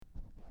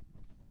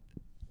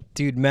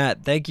Dude,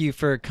 Matt, thank you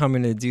for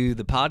coming to do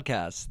the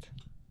podcast.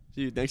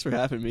 Dude, thanks for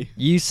having me.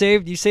 You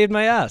saved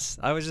my ass.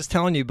 I was just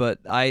telling you,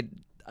 but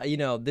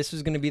this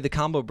was going to be the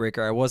combo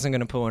breaker. I wasn't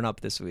going to put one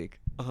up this week.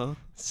 Uh-huh.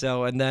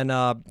 So, and then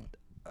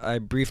I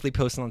briefly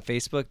posted on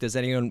Facebook, does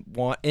anyone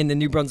want in the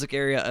New Brunswick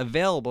area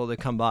available to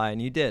come by?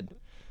 And you did.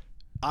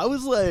 I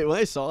was like, when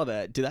I saw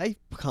that, did I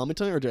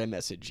comment on it or did I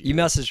message you? You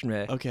messaged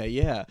me. Okay,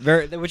 yeah.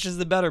 Which is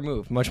the better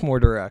move, much more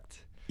direct.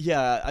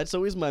 Yeah, it's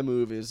always my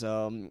move is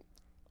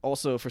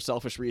also for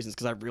selfish reasons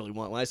because I really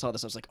want. When I saw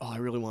this, I was like, oh, I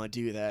really want to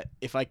do that.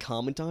 If I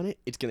comment on it,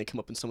 it's going to come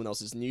up in someone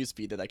else's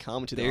newsfeed that I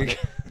commented on it.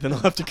 Then I'll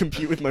have to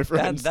compete with my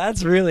friends.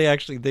 That's really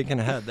actually thinking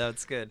ahead.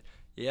 That's good.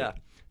 Yeah.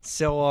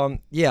 So,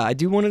 I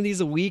do one of these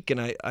a week, and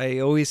I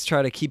always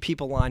try to keep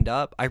people lined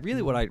up.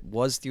 What I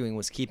was doing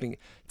was keeping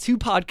 2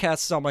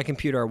 podcasts on my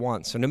computer at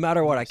once. So no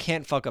matter what, I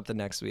can't fuck up the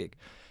next week.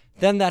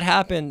 Then that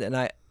happened, and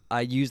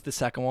I used the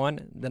second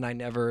one. Then I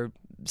never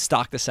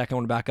stocked the second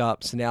one back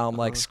up. So now I'm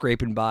like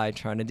scraping by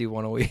trying to do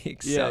one a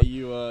week. Yeah, so.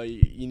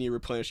 you need to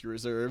replenish your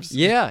reserves.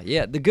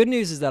 Yeah. The good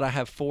news is that I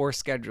have 4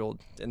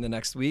 scheduled in the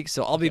next week.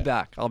 So I'll be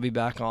back. I'll be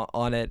back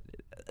on it.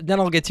 Then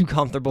I'll get too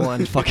comfortable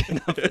and fucking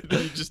up.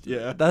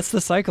 That's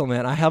the cycle,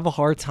 man. I have a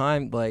hard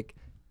time like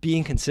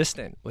being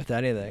consistent with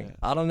anything. Yeah.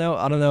 I don't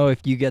know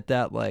if you get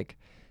that like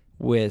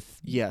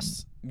with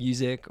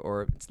music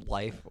or it's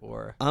life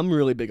or. I'm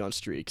really big on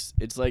streaks.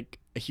 It's like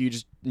a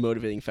huge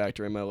motivating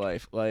factor in my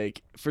life.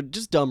 Like for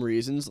just dumb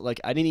reasons.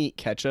 Like I didn't eat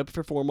ketchup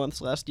for 4 months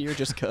last year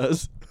just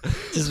cause.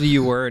 Just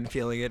you weren't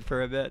feeling it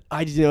for a bit.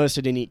 I noticed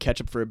I didn't eat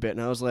ketchup for a bit,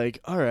 and I was like,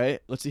 all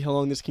right, let's see how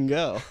long this can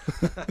go.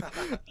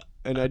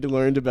 And I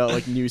learned about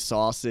like new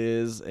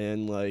sauces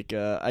and like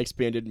I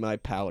expanded my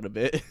palate a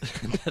bit.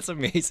 That's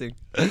amazing.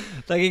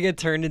 Like it get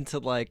turned into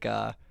like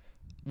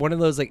one of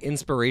those like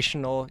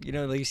inspirational,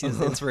 like you see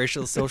those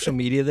inspirational social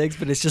media things,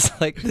 but it's just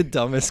like the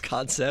dumbest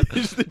concept.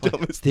 It's the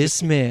dumbest.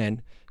 This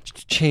man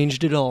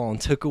changed it all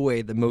and took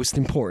away the most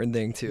important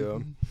thing to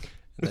him.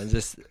 And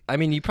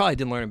then you probably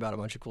didn't learn about a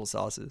bunch of cool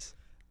sauces.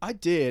 I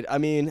did. I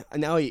mean,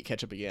 now I eat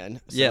ketchup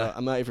again. So yeah.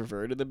 I might have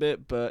reverted a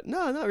bit, but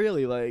no, not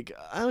really. Like,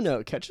 I don't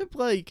know. Ketchup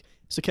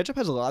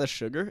has a lot of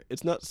sugar.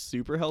 It's not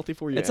super healthy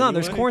for you. It's not.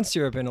 There's corn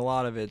syrup in a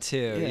lot of it,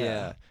 too.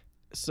 Yeah.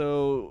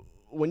 So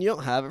when you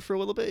don't have it for a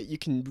little bit, you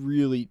can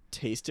really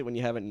taste it when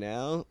you have it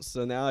now.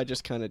 So now I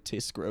just kind of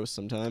taste gross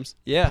sometimes.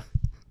 Yeah.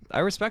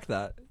 I respect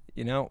that.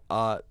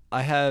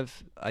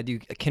 I do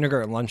a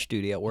kindergarten lunch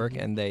duty at work,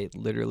 and they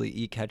literally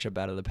eat ketchup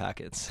out of the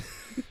packets.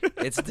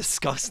 It's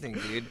disgusting,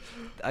 dude.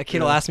 A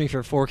kid will ask me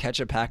for 4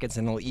 ketchup packets,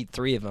 and he'll eat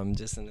 3 of them,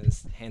 just and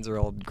his hands are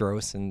all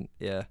gross, and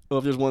yeah. Well,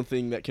 if there's one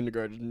thing that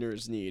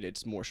kindergartners need,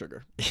 it's more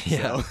sugar.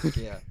 Yeah, so.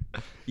 Yeah.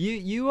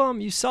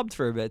 You subbed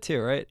for a bit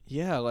too, right?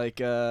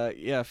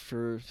 Yeah,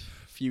 for a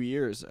few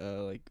years,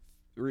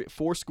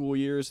 4 school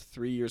years,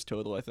 3 years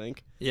total, I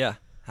think. Yeah.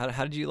 How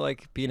did you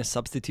like being a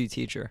substitute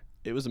teacher?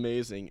 It was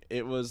amazing.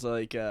 It was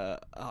like, oh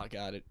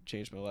God, it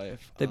changed my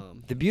life.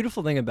 The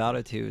beautiful thing about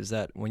it too is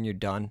that when you're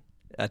done,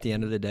 at the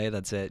end of the day,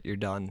 that's it. You're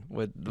done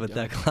with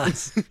that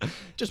class.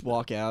 Just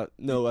walk out.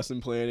 No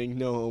lesson planning.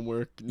 No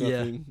homework.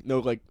 Nothing. Yeah. No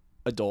like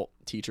adult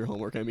teacher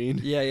homework. I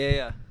mean.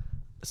 Yeah.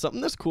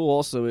 Something that's cool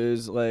also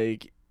is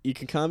like you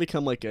can kind of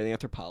become like an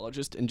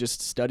anthropologist and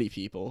just study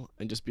people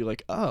and just be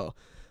like, oh,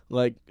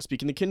 like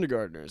speaking to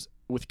kindergartners.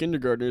 With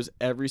kindergartners,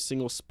 every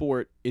single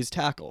sport is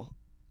tackle.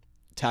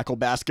 Tackle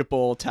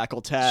basketball,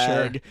 tackle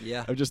tag. Sure.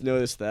 Yeah. I've just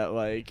noticed that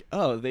like,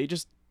 oh, they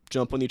just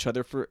jump on each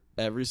other for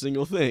every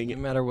single thing. No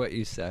matter what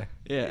you say.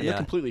 Yeah, and they're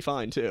completely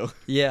fine too.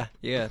 Yeah.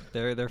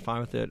 They're fine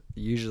with it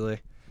usually.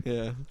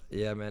 Yeah.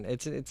 Yeah, man.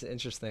 It's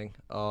interesting.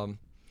 The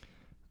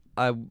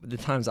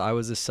times I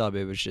was a sub,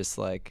 it was just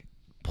like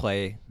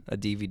play a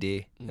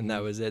DVD and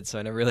that was it. So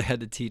I never really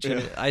had to teach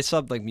it. I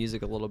subbed like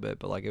music a little bit,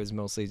 but like it was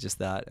mostly just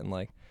that and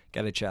like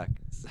got a check.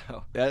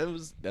 So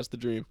that's the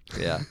dream.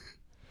 Yeah.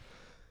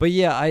 But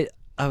yeah, I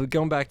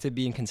going back to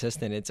being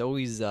consistent. It's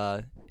always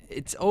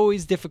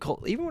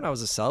difficult. Even when I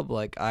was a sub,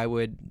 like I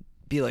would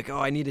be like, oh,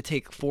 I need to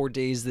take 4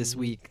 days this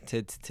week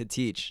to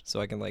teach so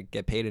I can like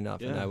get paid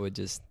enough. And I would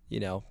just,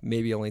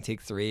 maybe only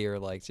take 3 or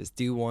like just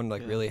do one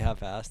like really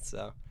half-assed.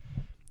 So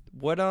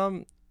what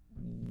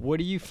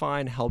do you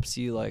find helps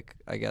you like,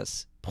 I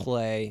guess,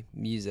 play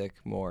music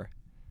more?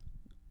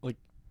 Like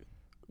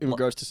in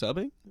regards to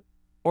subbing?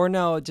 Or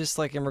no, just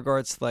like in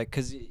regards to like,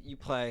 because you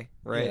play,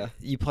 right? Yeah.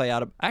 You play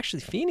out of,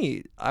 actually,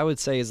 Feeney, I would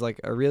say, is like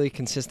a really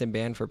consistent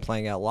band for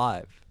playing out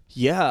live.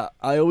 Yeah,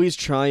 I always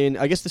try and,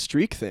 I guess the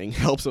streak thing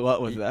helps a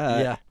lot with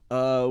that.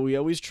 Yeah. We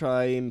always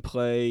try and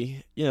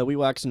play, we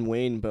wax and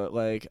wane, but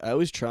like, I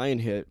always try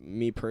and hit,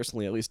 me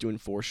personally, at least doing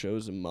 4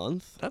 shows a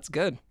month. That's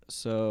good.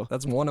 So.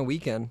 That's 1 a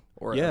weekend,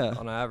 or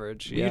on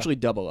average. We usually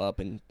double up,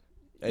 and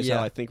that's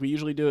how I think we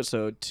usually do it,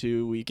 so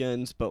 2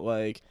 weekends, but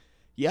like,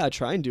 yeah,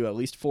 try and do at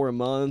least 4 a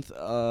month.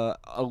 A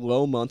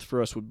low month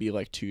for us would be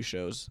like 2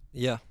 shows.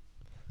 Yeah.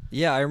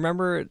 Yeah, I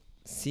remember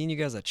seeing you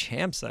guys at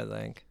Champs, I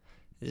think.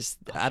 Just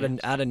out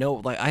of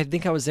note. Like, I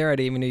think I was there. I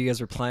didn't even know you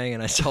guys were playing,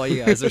 and I saw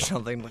you guys or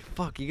something. Like,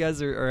 fuck, you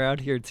guys are out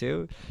here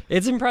too?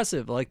 It's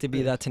impressive, like, to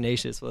be that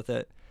tenacious with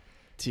it.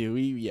 Dude,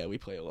 we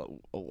play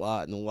a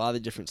lot in a lot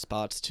of different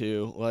spots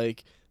too.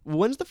 Like,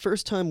 when's the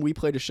first time we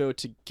played a show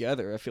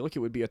together? I feel like it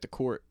would be at the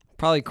Court.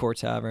 Probably Court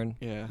Tavern.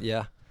 Yeah.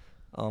 Yeah.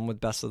 With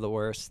Best of the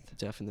Worst.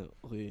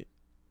 Definitely.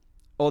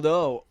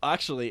 Although,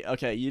 actually,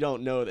 okay, you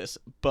don't know this,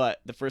 but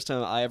the first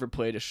time I ever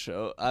played a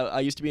show, I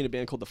used to be in a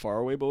band called the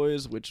Faraway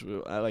Boys, which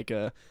I like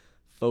a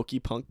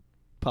folky punk,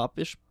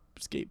 popish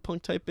skate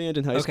punk type band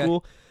in high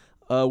school.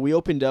 We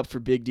opened up for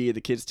Big D at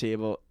the kids'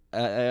 table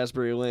at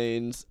Asbury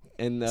Lanes,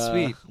 and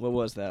Sweet. What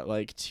was that?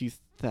 Like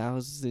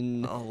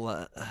 2000?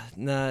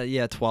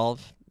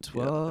 12.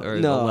 12 or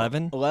no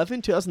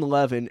 11.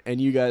 2011, and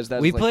you guys.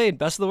 We played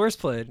Best of the Worst.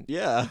 Played.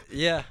 Yeah.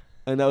 Yeah.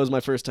 And that was my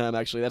first time,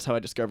 actually. That's how I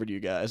discovered you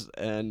guys.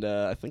 And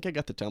I think I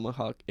got the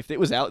Tomahawk. If it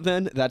was out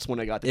then, that's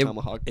when I got the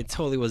Tomahawk. It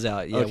totally was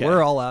out. Yeah, Okay.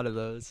 we're all out of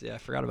those. Yeah, I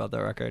forgot about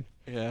that record.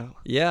 Yeah.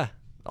 Yeah.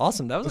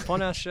 Awesome. That was a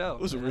fun ass show. It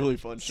was a really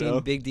fun Seeing show.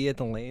 Big D at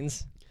the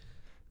Lanes.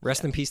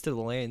 Rest in peace to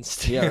the Lanes.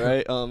 too. Yeah,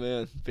 right? Oh,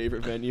 man.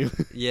 Favorite venue.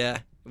 Yeah.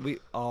 We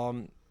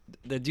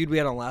the dude we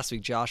had on last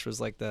week, Josh,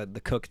 was like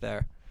the cook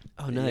there.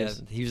 Oh, nice.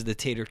 Yeah, he was the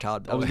tater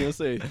tot boy. I was going to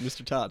say,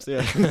 Mr. Tots,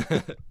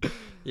 yeah.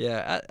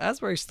 Yeah,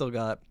 Asbury still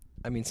got,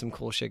 some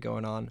cool shit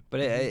going on.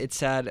 But it's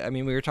sad. I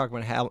mean, we were talking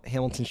about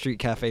Hamilton Street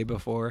Cafe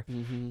before,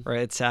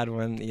 right? It's sad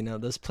when,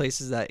 those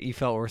places that you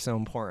felt were so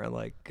important,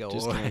 like, go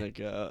Just away. kind of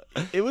go.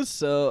 It was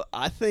so,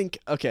 I think,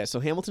 okay, so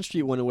Hamilton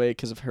Street went away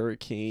because of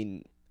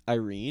Hurricane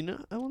Irene,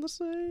 I want to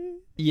say.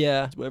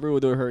 Yeah. Whatever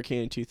the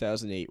hurricane in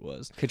 2008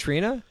 was.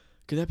 Katrina?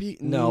 Could that be?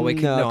 No, wait,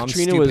 no, I'm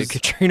Katrina stupid. was.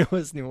 Katrina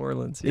was New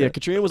Orleans. Yeah,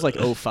 Katrina was like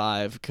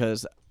 05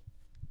 because.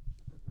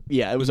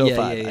 Yeah, it was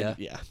 05.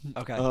 Yeah.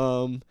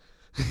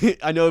 Okay.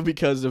 I know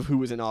because of who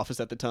was in office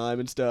at the time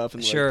and stuff.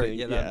 And Sure.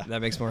 like, That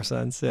makes more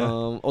sense. Yeah.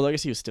 Although I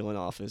guess he was still in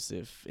office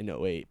if in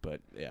 08, but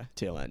yeah,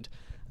 tail end.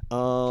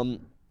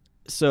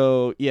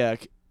 So yeah,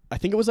 I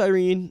think it was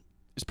Irene.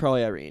 It's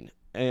probably Irene,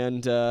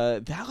 and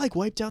that like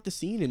wiped out the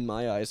scene in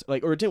my eyes.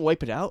 Like, or it didn't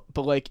wipe it out,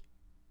 but like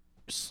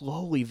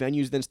slowly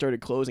venues then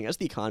started closing as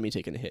the economy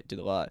taking a hit did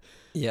a lot.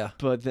 Yeah.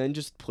 But then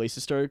just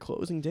places started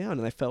closing down,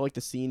 and I felt like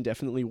the scene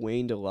definitely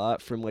waned a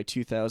lot from like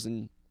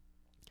 2000.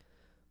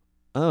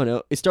 I don't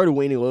know. It started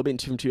waning a little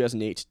bit from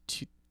 2008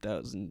 to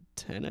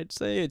 2010, I'd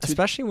say.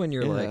 Especially when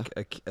you're like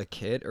a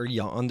kid or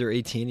young, under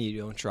 18 and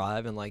you don't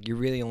drive, and like you're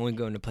really only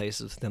going to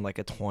places within like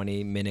a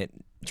 20-minute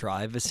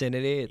drive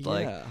vicinity. It's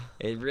like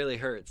it really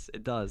hurts.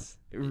 It does.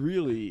 It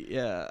really,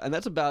 yeah. And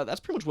that's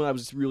pretty much when I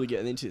was really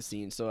getting into the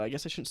scene. So I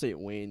guess I shouldn't say it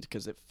waned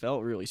because it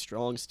felt really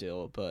strong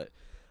still. But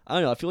I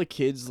don't know. I feel like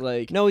kids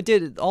like no, it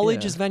did. All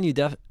ages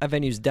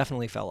venues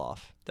definitely fell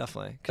off.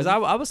 Definitely, because I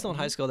was still in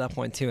high school at that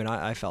point too, and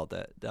I felt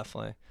it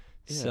definitely.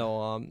 Yeah.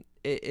 So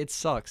it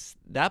sucks.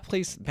 That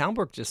place, Bound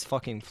just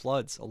fucking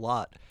floods a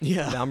lot.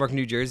 Yeah. Bound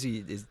New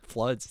Jersey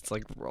floods. It's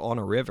like on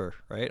a river,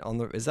 right?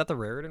 Is that the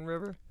Raritan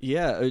River?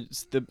 Yeah,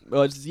 it's the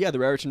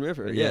Raritan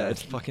River. Yeah, it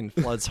fucking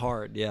floods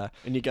hard. Yeah.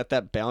 And you got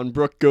that Bound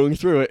Brook going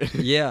through it.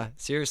 Yeah,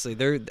 seriously.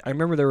 I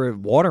remember there were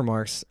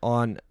watermarks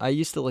on. I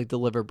used to like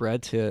deliver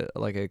bread to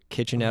like a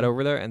kitchenette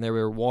over there, and there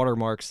were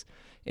watermarks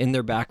in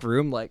their back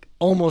room, like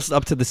almost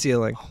up to the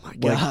ceiling. Oh my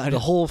god. Like, the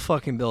whole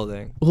fucking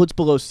building. Well, it's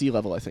below sea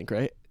level, I think,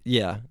 right?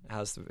 Yeah, it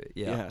has to be.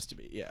 Yeah, it has to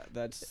be. Yeah,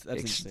 that's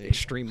insane.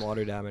 Extreme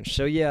water damage.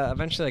 So yeah,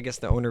 eventually I guess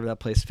the owner of that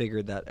place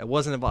figured that it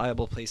wasn't a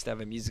viable place to have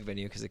a music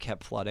venue because it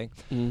kept flooding.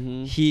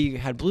 Mm-hmm. He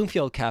had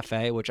Bloomfield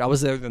Cafe, which I was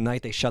there the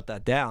night they shut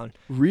that down.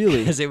 Really?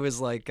 Because it was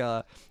like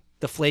the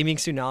Flaming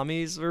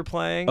Tsunamis were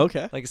playing.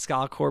 Okay. Like a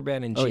ska core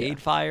band, and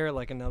Jade Fire,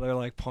 like another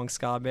like punk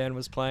ska band,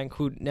 was playing.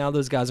 Who now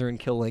those guys are in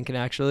Kill Lincoln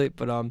actually,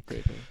 but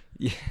Great band.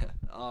 yeah.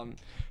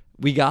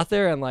 We got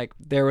there and like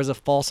there was a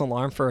false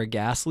alarm for a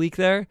gas leak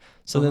there.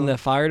 So then the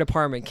fire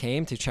department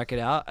came to check it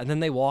out, and then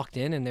they walked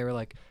in and they were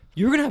like,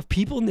 "You're gonna have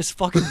people in this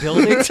fucking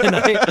building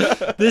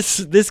tonight?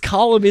 This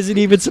column isn't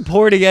even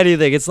supporting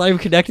anything. It's not even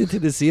connected to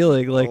the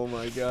ceiling." Like, oh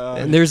my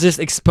god! And there's just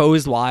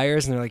exposed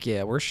wires, and they're like,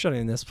 "Yeah, we're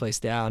shutting this place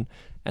down."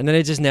 And then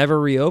it just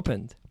never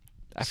reopened.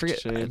 I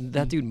forget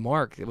that dude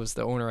Mark. It was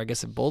the owner, I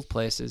guess, of both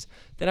places.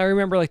 Then I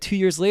remember like 2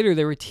 years later,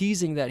 they were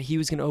teasing that he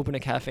was going to open a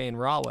cafe in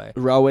Rahway.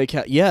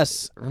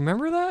 Yes.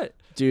 Remember that?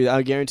 Dude,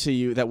 I guarantee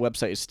you that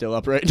website is still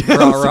up right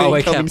now.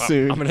 Rahway coming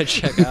soon. I'm gonna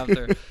check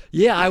after.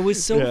 Yeah, I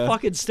was so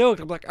fucking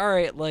stoked. I'm like, all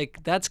right,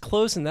 like that's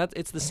close, and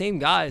it's the same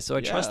guy, so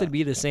I trusted it'd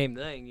be the same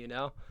thing, you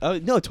know? Oh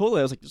no,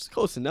 totally. I was like, it's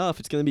close enough.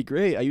 It's gonna be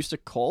great. I used to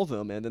call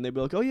them, and then they'd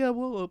be like, oh yeah,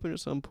 we'll open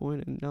at some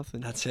point, and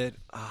nothing. That's it.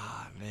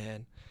 Ah,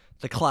 man.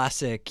 The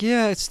classic.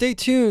 Yeah, stay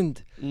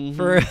tuned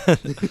for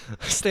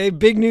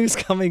big news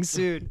coming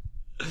soon.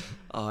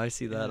 Oh, I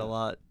see that a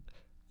lot.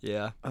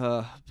 Yeah.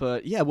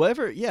 But yeah,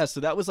 whatever. Yeah, so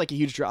that was like a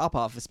huge drop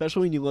off,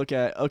 especially when you look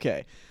at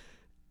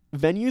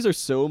venues are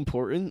so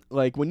important.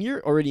 Like when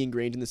you're already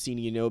ingrained in the scene,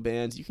 you know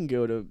bands, you can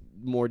go to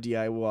more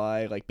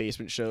DIY like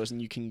basement shows,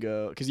 and you can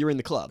go because you're in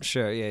the club.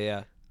 Sure.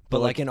 Yeah. But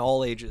like an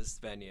all ages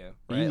venue,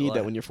 right? You need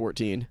that when you're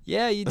 14.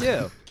 Yeah, you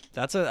do.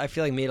 That's what I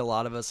feel like made a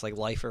lot of us like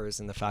lifers,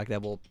 and the fact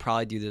that we'll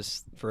probably do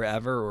this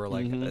forever or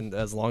like and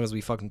as long as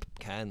we fucking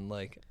can.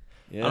 Like,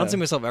 I don't see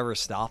myself ever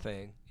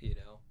stopping, you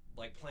know,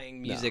 like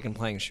playing music and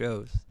playing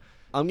shows.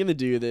 I'm gonna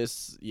do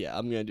this. Yeah,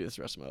 I'm gonna do this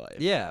the rest of my life.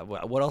 Yeah,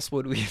 what else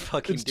would we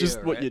fucking It's do?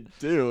 just what right? you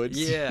do. It's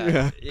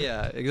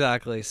Yeah,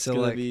 exactly. It's So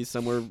gonna like, be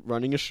somewhere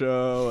running a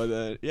show, and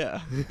then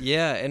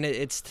yeah, and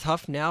it's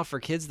tough now for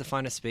kids to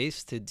find a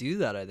space to do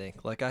that. I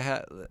think. Like I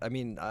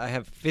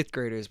have fifth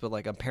graders, but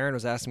like a parent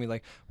was asking me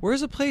like,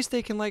 "Where's a place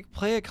they can like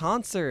play a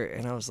concert?"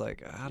 And I was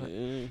like, I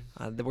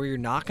don't, where you're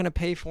not gonna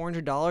pay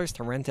 $400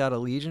 to rent out a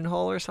Legion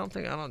Hall or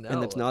something. I don't know.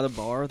 And it's not a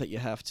bar that you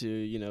have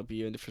to,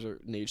 be in a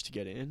certain age to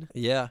get in.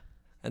 Yeah.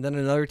 And then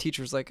another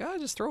teacher was like,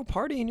 just throw a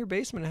party in your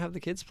basement and have the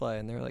kids play.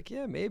 And they're like,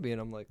 yeah, maybe.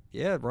 And I'm like,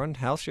 yeah, run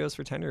house shows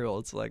for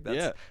 10-year-olds. Like,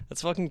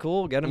 that's fucking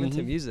cool. Get them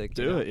into music.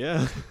 Do it,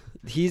 yeah.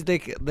 He's the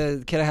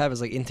kid I have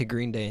is like into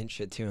Green Day and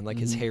shit too. And like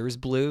his hair is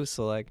blue.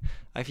 So like,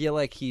 I feel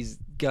like he's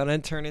gonna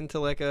turn into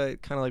like a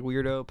kind of like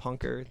weirdo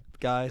punker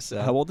guy.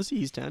 So how old is he?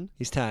 He's 10?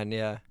 He's 10,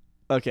 yeah.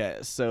 Okay,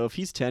 so if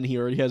he's 10, he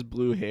already has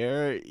blue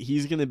hair.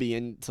 He's gonna be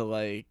into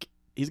like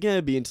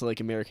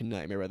American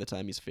Nightmare by the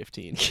time he's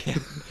 15.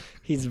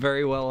 He's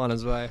very well on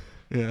his way.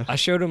 Yeah. I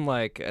showed him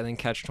like I think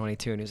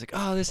Catch-22, and he was like,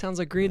 "Oh, this sounds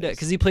like Green Day,"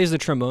 because he plays the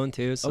trombone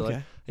too. So like,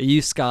 I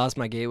use ska as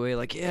my gateway.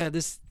 Like, yeah,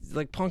 this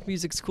like punk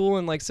music's cool,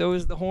 and like so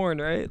is the horn,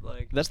 right?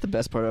 Like that's the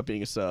best part about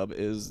being a sub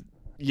is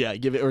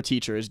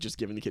teacher is just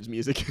giving the kids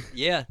music.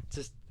 Yeah,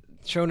 just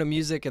showing them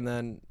music and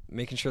then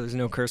making sure there's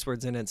no curse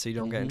words in it, so you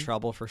don't get in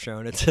trouble for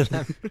showing it to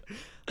them.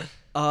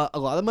 A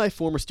lot of my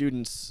former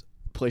students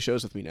play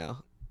shows with me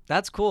now.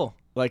 That's cool.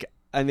 Like,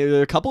 and there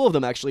are a couple of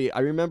them actually. I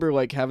remember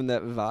like having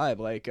that vibe,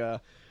 like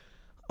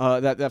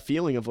that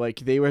feeling of like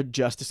they were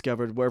just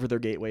discovered wherever their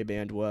gateway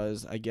band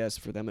was. I guess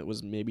for them it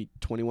was maybe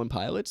 21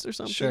 Pilots or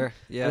something. Sure,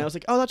 yeah. And I was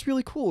like, oh, that's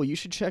really cool. You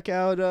should check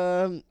out.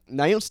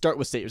 Now you don't start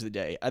with Saves the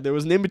Day. There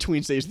was an in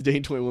between Saves the Day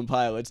and 21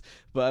 Pilots,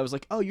 but I was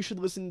like, oh, you should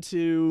listen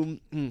to.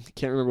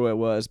 Can't remember what it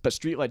was, but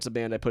Streetlight's a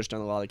band I pushed on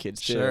a lot of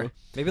kids too. Sure.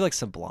 Maybe like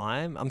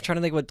Sublime. I'm trying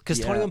to think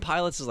because 21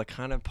 Pilots is like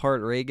kind of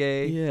part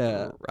reggae.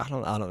 Yeah. I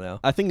don't know.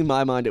 I think in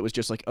my mind it was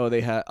just like, oh, they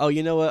had. Oh,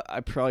 you know what?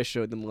 I probably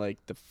showed them like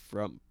the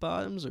Front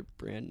Bottoms or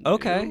Brand New.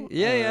 Okay.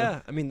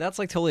 Yeah. I mean, that's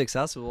like totally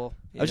accessible.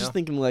 I was just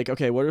thinking like,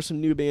 okay, what are some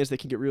new bands they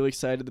can get really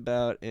excited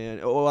about?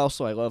 And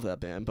also I love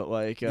that band, but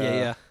like,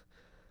 yeah.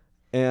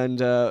 And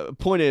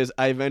point is,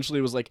 I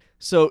eventually was like,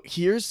 so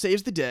here's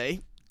Saves the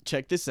Day.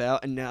 Check this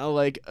out. And now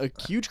like a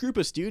huge group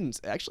of students.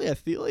 Actually, I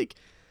feel like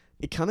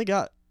it kind of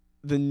got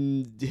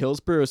the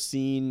Hillsborough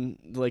scene,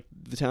 like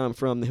the town I'm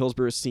from, the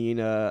Hillsborough scene,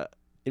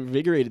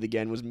 invigorated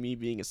again. Was me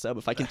being a sub.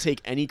 If I can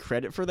take any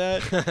credit for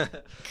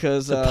that,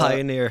 because the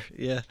pioneer.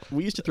 Yeah,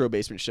 we used to throw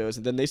basement shows,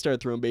 and then they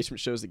started throwing basement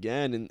shows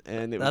again,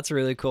 and that's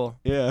really cool.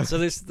 Yeah. So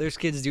there's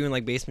kids doing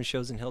like basement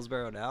shows in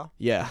Hillsborough now.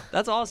 Yeah,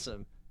 that's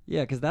awesome.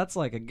 Yeah, because that's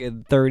like a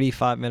good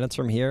 35 minutes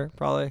from here,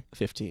 probably.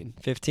 15.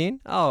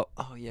 15? Oh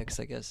yeah, because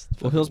I guess.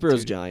 Well,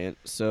 Hillsborough's giant,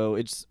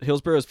 so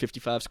Hillsborough's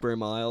 55 square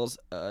miles.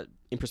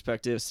 In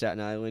perspective, Staten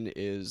Island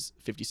is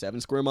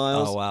 57 square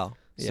miles. Oh wow.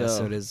 Yeah,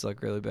 so it is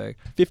like really big.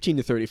 15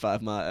 to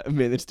 35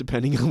 minutes,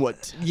 depending on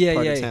what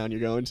part of town you're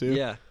going to.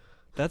 Yeah,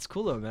 that's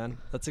cool though, man.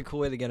 That's a cool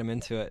way to get them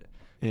into it.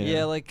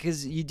 Yeah, like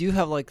because you do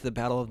have like the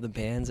battle of the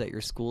bands at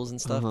your schools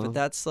and stuff, but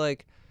that's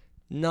like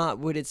not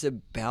what it's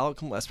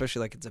about,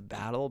 especially like it's a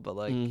battle, but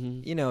like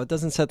it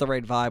doesn't set the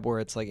right vibe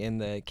where it's like in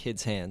the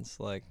kids' hands,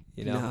 like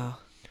No.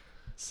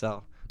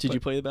 So did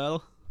you play the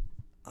battle?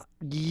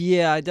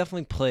 Yeah, I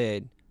definitely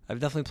played. I've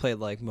definitely played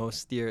like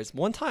most years.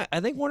 One time, I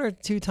think 1 or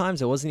 2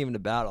 times, it wasn't even a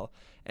battle.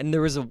 And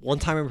there was one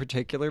time in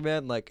particular,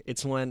 man, like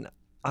it's when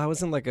I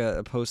was in like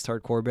a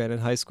post-hardcore band in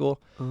high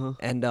school.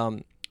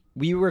 And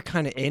we were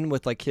kind of in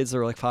with like kids that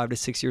were like 5 to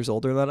 6 years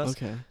older than us.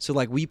 Okay. So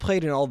like we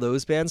played and all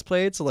those bands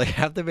played. So like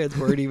half the bands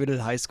weren't even in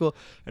high school.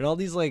 And all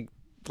these like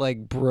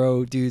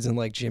bro dudes in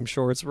like gym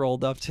shorts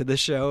rolled up to the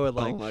show. And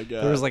like oh my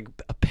God. There was like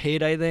a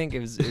paid, I think.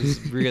 It was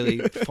really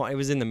fun. It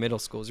was in the middle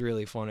school. It was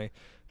really funny.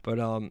 But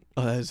oh,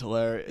 that's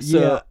hilarious. Yeah,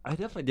 so, I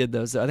definitely did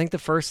those. I think the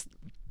first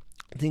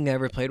thing I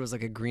ever played was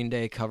like a Green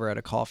Day cover at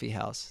a coffee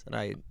house, and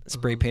I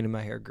spray painted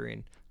my hair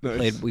green.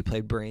 Nice. We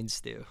played Brain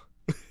Stew.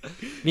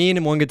 Me and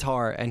him one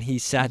guitar, and he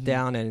sat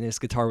down, and his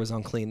guitar was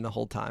unclean the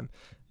whole time.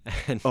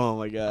 And oh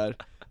my God,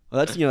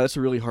 well, that's a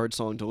really hard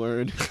song to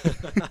learn.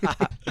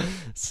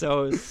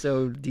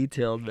 so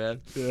detailed,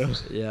 man.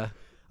 Yeah.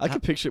 I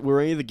could picture. Were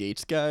any of the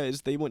Gates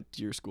guys? They went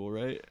to your school,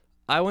 right?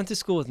 I went to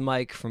school with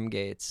Mike from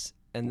Gates,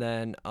 and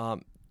then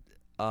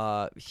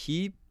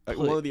he.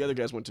 One of the other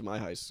guys went to my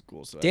high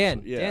school. So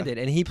Dan did,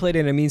 and he played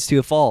in A Means to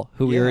a Fall,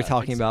 who we were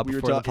talking about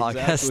before the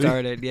podcast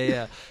started.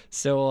 Yeah.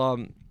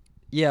 So,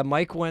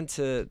 Mike went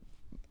to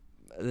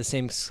the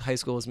same high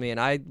school as me, and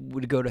I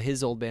would go to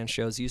his old band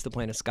shows. He used to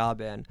play in a ska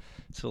band,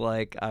 so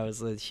like I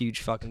was a huge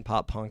fucking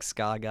pop punk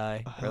ska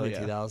guy, early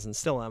 2000s.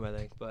 Still am, I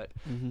think. But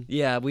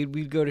yeah,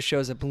 we'd go to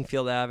shows at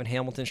Bloomfield Ave and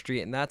Hamilton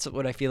Street, and that's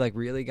what I feel like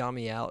really got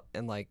me out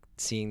and like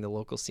seeing the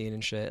local scene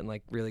and shit, and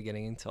like really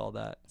getting into all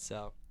that.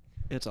 So.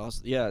 It's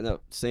awesome. Yeah, no,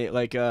 some of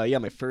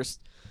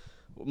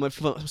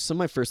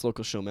my first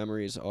local show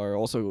memories are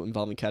also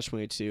involving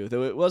Catch-22.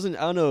 Though it wasn't,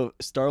 I don't know,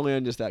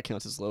 Starland, if that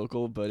counts as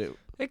local, but it's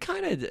like,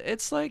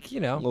 it's like,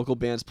 local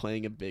bands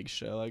playing a big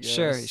show, I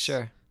guess.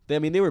 Sure.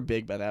 They were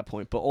big by that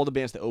point, but all the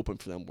bands that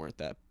opened for them weren't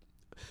that.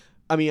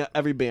 I mean,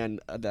 every band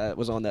that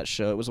was on that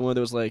show, it was one of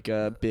those like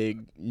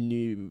big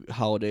new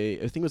holiday.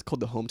 I think it was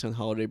called the Hometown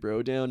Holiday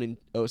Bro-Down in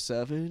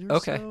 2007 or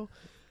so.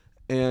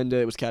 And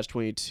it was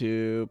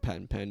Catch-22,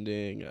 Patent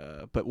Pending,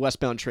 but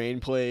Westbound Train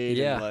played.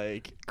 Yeah. And,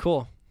 like,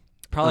 Cool.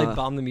 Probably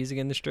bombed the music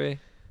industry.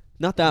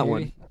 not that Maybe.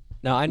 one.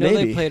 No, I know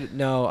Maybe. they played.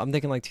 No, I'm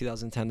thinking like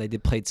 2010. They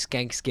played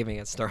Skanksgiving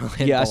at Starland.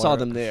 Yeah, I saw Bar.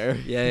 them there.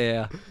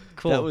 Yeah.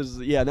 Cool. That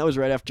was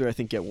right after I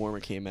think Get Warmer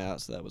came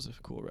out, so that was a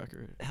cool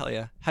record. Hell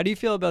yeah. How do you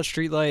feel about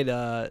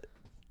Streetlight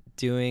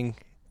doing,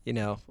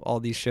 all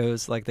these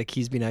shows like the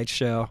Keysby Nights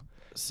show?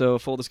 So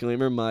full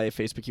disclaimer, my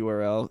Facebook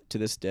URL to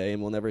this day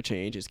and will never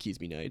change is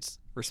Keysby Nights.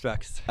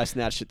 Respect. I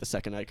snatched it the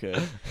second I could.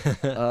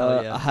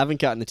 Hell yeah. I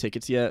haven't gotten the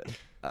tickets yet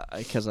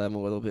because I'm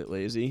a little bit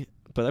lazy,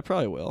 but I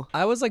probably will.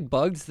 I was like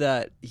bugged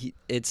that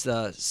it's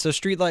so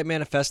Streetlight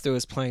Manifesto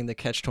is playing the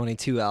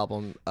Catch-22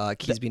 album,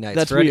 Keysby Nights.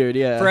 That's For any- weird,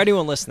 yeah. For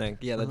anyone listening,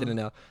 that didn't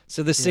know.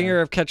 So the singer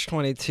of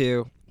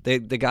Catch-22, the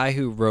guy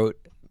who wrote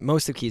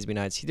most of Keysby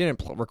Nights, he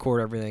didn't record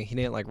everything. He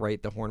didn't like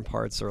write the horn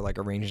parts or like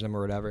arrange them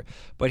or whatever.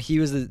 But he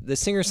was the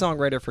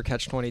singer-songwriter for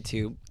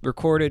Catch-22,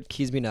 recorded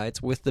Keysby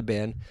Nights with the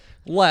band,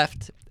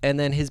 left, and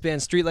then his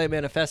band Streetlight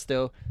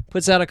Manifesto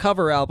puts out a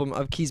cover album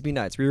of Keysby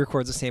Nights,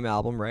 re-records the same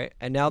album, right?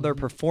 And now they're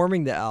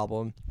performing the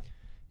album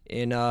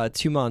in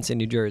 2 months in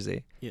New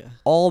Jersey. Yeah.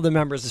 All the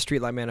members of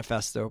Streetlight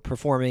Manifesto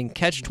performing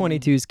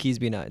Catch-22's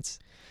Keysby Nights.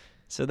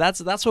 So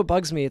that's what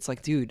bugs me. It's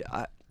like, dude,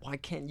 why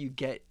can't you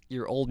get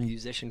your old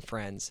musician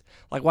friends?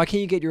 Like, why can't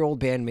you get your old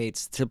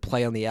bandmates to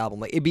play on the album?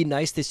 Like, it'd be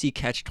nice to see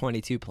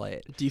Catch-22 play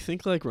it. Do you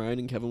think like Ryan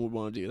and Kevin would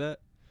want to do that?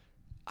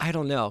 I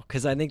don't know,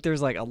 because I think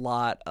there's like a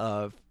lot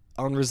of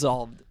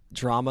unresolved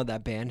drama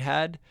that band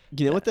had.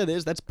 You know what that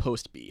is? That's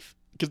post beef.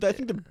 Because I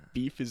think the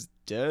beef is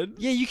dead.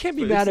 Yeah, you can't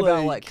be But mad it's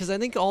about like- because I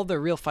think all the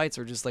real fights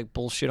are just like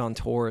bullshit on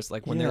tours.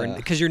 Like when they're Yeah.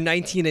 because you're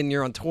 19 and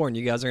you're on tour and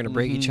you guys are gonna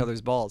break each Mhm.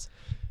 other's balls.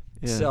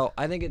 Yeah. So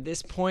I think at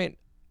this point,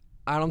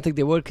 I don't think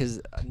they would, because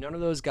none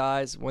of those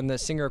guys, when the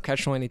singer of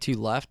Catch-22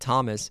 left,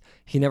 Thomas,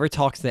 he never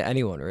talks to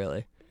anyone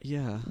really.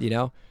 Yeah.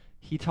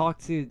 He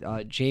talked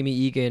to Jamie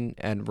Egan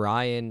and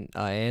Ryan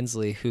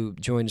Ansley, who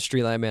joined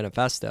Streetlight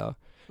Manifesto.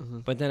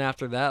 Mhm. But then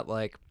after that,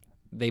 like,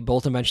 they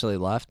both eventually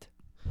left.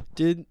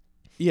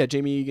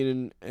 Jamie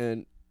Egan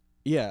and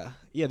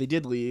they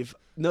did leave.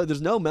 No,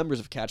 there's no members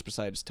of Catch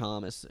besides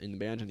Thomas in the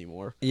band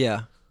anymore.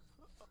 Yeah.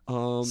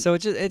 So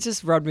it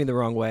just rubbed me the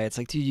wrong way. It's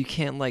like, dude, you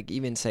can't like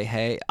even say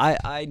hey.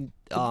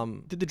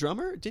 Did the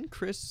drummer didn't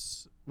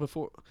Chris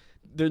before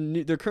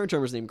their current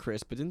drummer's named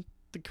Chris, but didn't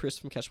the Chris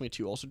from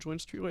Catch-22 also join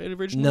Streetlight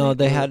originally? No,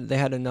 they Or-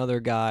 had another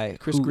guy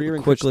Chris who Greer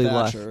and Chris quickly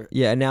left. Thatcher.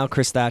 Yeah, and now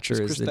Chris Thatcher Is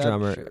is Chris the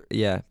drummer. Thatcher-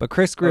 Yeah, but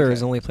Chris Greer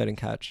has Okay. only played in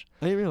Catch.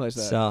 I didn't realize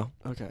that. So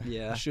Okay.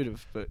 yeah. I should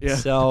have, but yeah.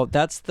 So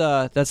that's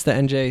the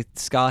NJ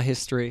ska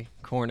history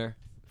corner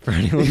for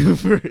anyone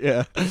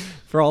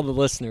for all the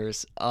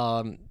listeners.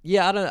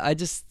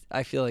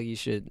 I feel like you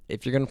should,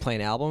 if you're gonna play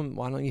an album,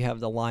 why don't you have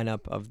the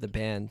lineup of the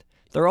band?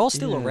 They're all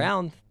still Yeah.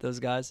 around, those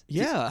guys.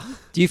 Yeah.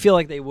 Do you feel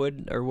like they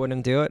would or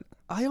wouldn't do it?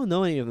 I don't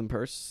know any of them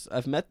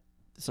I've met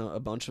a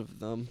bunch of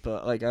them,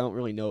 but like I don't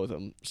really know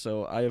them,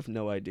 so I have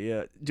no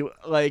idea.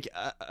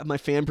 My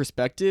fan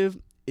perspective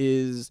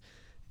is,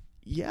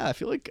 I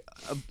feel like,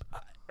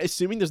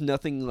 assuming there's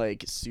nothing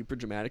like super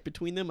dramatic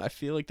between them, I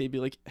feel like they'd be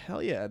like,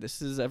 hell yeah,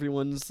 this is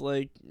everyone's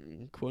like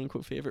quote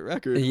unquote favorite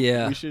record.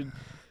 Yeah. We should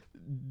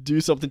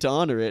do something to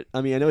honor it.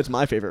 I mean, I know it's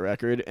my favorite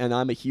record, and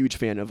I'm a huge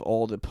fan of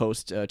all the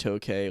post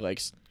Tokay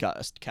like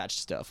Catch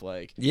stuff.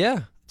 Like,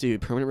 Yeah,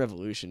 dude, Permanent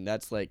Revolution.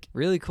 That's like.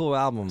 really cool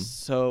album.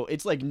 So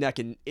it's like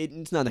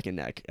it's not neck and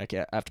neck. I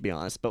have to be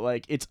honest, but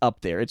like it's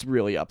up there. It's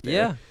really up there.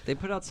 Yeah, they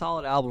put out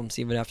solid albums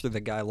even after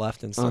the guy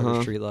left and started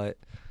Uh-huh. Streetlight.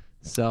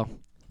 So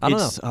I don't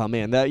know. Oh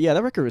man, that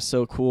record was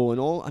so cool, and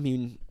all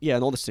and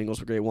all the singles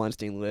were great.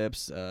 Weinstein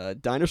Lips,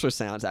 Dinosaur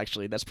Sounds.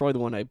 Actually, that's probably the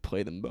one I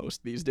play the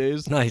most these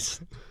days.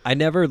 Nice. I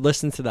never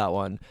listened to that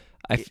one.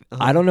 I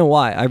Uh-huh. don't know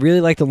why. I really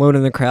liked Alone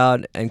in the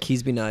Crowd and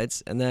Keysby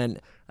Nights, and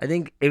then I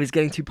think it was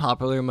getting too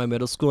popular in my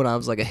middle school, and I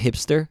was like a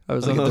hipster. I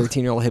was like a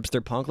 13-year-old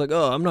hipster punk. Like,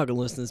 oh, I'm not gonna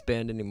listen to this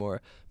band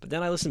anymore. But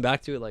then I listened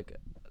back to it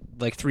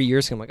like 3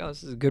 years ago. I'm like, oh,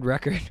 this is a good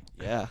record.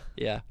 Yeah.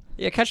 Yeah.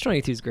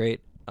 Catch-22 is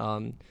great.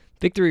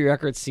 Victory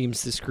Records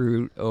seems to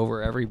screw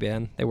over every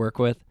band they work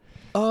with.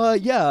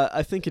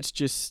 I think it's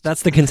just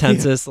That's the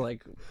consensus.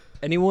 Like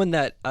anyone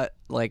that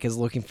is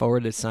looking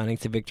forward to signing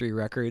to Victory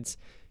Records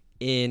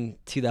in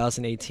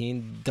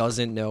 2018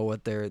 doesn't know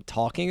what they're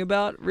talking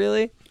about,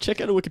 really.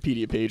 check out a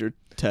Wikipedia page or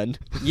 10.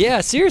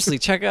 Yeah, seriously,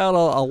 check out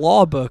a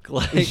law book. All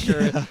of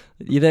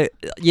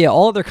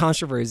their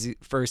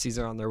controversies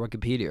are on their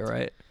Wikipedia,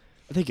 right?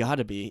 They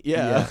gotta be.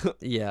 Yeah.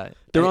 Yeah.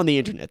 They're on the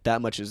internet.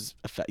 That much is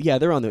a fact. Yeah,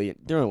 they're on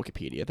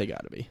Wikipedia. They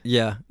gotta be.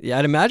 Yeah.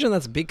 I'd imagine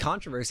that's a big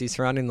controversy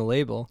surrounding the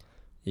label.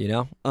 You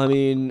know? I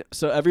mean,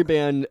 so any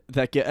band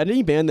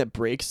that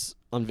breaks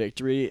on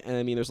Victory, and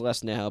I mean, there's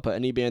less now, but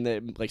any band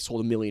that like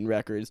sold 1 million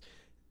records,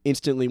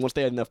 instantly once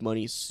they had enough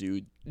money,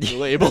 sued the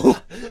label.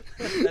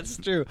 That's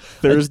true.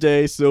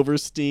 Thursday,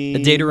 Silverstein,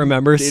 A Day to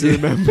Remember. Day to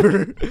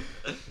Remember.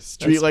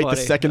 Streetlight the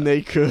funny. second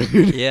they could.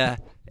 Yeah.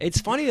 It's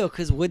funny though,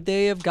 because would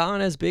they have gone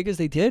as big as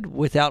they did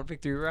without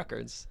Victory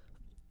Records?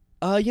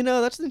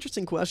 That's an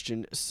interesting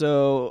question.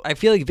 So I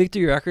feel like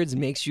Victory Records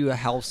makes you a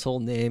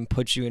household name,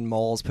 puts you in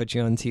malls, puts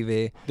you on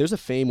TV. there's a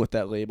fame with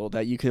that label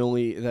that you can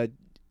only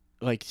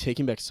like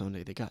Taking Back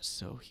Sunday. They got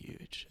so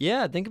huge.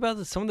 Yeah, think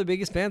about some of the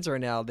biggest bands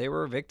right now. They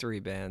were Victory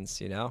bands,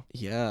 you know.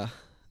 Yeah.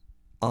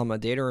 A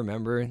Day to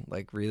Remember,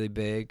 like really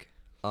big.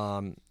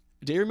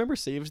 Do you remember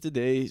Saves the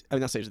Day? I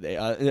mean, not Saves the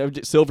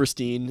Day.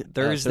 Silverstein.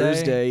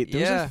 Thursday.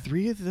 Those Yeah. are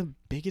three of the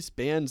biggest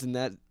bands in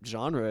that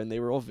genre, and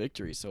they were all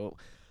Victory. So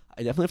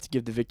I definitely have to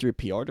give the Victory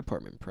PR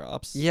department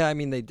props. Yeah, I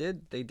mean they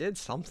did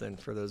something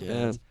for those Yeah.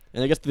 bands.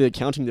 And I guess the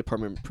accounting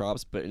department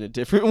props, but in a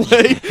different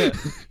way.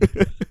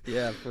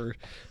 Yeah, for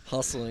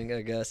hustling,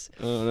 I guess.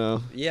 I don't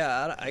know.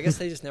 Yeah, I guess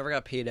they just never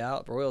got paid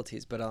out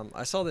royalties. But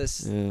I saw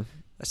this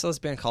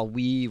band called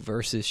We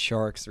versus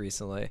Sharks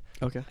recently,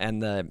 Okay.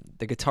 and the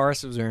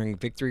guitarist was wearing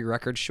Victory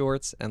Records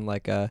shorts and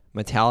like a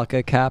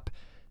Metallica cap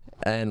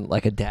and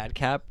like a dad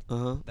cap.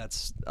 Uh-huh.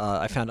 That's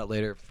I found out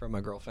later from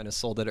my girlfriend. Is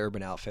sold at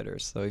Urban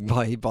Outfitters. So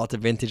he bought the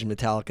vintage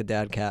Metallica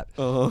dad cap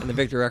Uh-huh. and the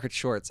Victory Records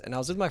shorts. And I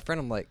was with my friend.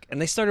 I'm like,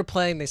 and they started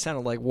playing. They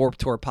sounded like Warped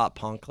Tour pop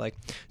punk, like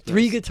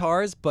three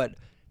guitars, but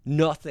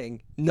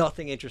nothing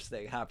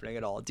interesting happening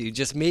at all, dude.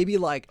 Just maybe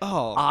like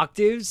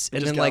octaves,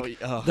 and just then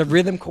got- like the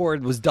rhythm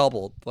chord was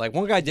doubled. Like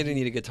one guy didn't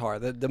need a guitar.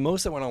 The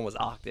most that went on was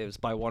octaves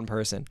by one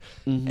person.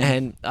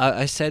 And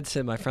I said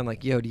to my friend,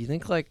 like, yo, do you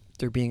think like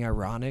they're being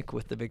ironic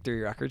with the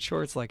Victory Records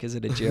shorts? Like, is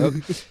it a joke?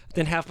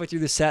 Then halfway through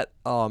the set,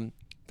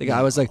 the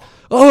guy was like,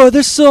 oh,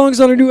 this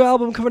song's on a new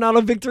album coming out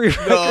on Victory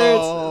Records.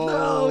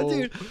 No,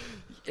 dude.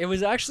 It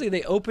was actually,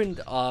 they opened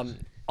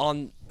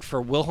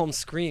for Wilhelm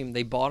Scream.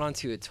 They bought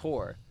onto a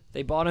tour.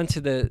 They bought into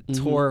the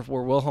tour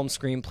where Wilhelm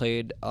Scream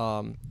played,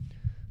 they're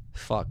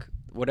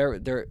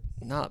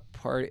not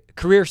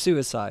Career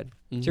Suicide.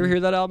 Did you ever hear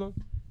that album?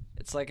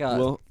 It's like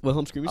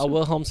Wilhelm Scream. a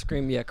Wilhelm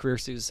Scream, yeah, Career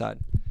Suicide.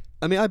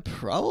 I mean, I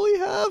probably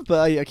have,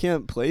 but I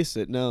can't place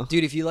it. No.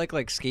 Dude, if you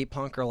like skate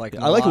punk or like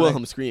I like melodic-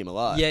 Wilhelm Scream a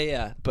lot.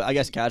 Yeah. But I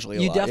guess casually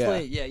a You lot.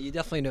 definitely, yeah. you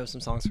definitely know some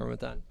songs from it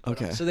then.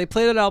 Okay. So they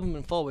played that album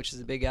in full, which is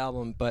a big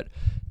album, but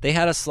they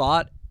had a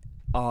slot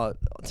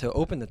to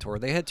open the tour.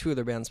 They had two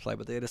other bands play,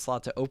 but they had a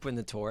slot to open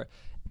the tour.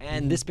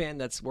 And this band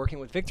that's working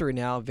with Victory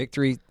now,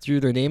 Victory threw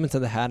their name into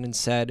the hat and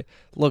said,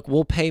 look,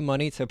 we'll pay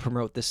money to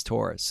promote this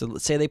tour. So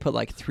let's say they put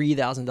like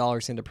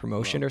 $3,000 into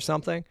promotion or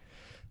something.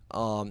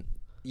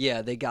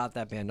 Yeah, they got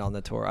that band on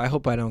the tour. I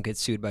hope I don't get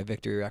sued by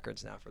Victory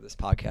Records now for this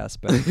podcast,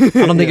 but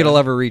I don't think it'll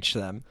ever reach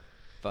them.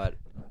 But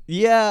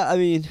Yeah, I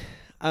mean,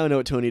 I don't know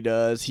what Tony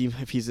does.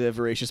 If he's a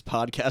voracious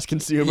podcast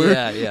consumer.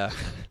 yeah.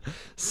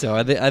 So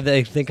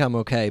I think I'm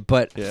okay.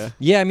 But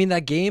Yeah. I mean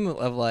that game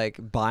of like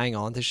buying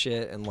onto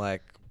shit and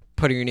like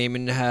putting your name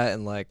in the hat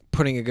and like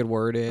putting a good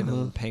word in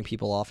and paying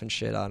people off and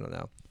shit. I don't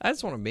know. I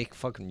just want to make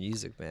fucking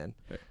music, man.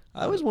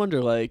 I always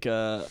wonder, like,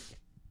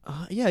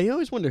 you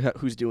always wonder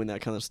who's doing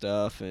that kind of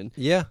stuff. And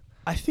Yeah.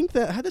 I think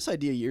that I had this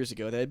idea years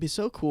ago that it'd be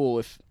so cool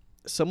if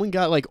someone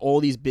got like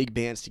all these big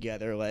bands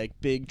together, like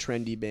big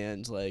trendy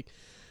bands, like,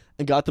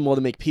 and got them all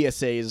to make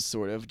PSAs,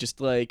 sort of, just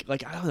like I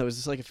don't know, it was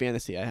just like a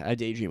fantasy. I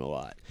daydream a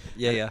lot.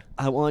 Yeah.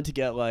 I wanted to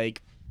get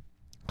like,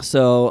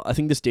 so I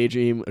think this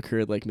daydream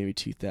occurred like maybe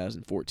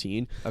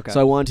 2014. Okay. So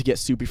I wanted to get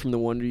Soupy from the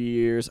Wonder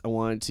Years. I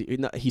wanted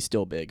to, he's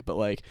still big, but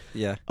like,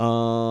 Yeah.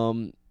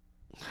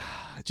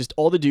 just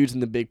all the dudes in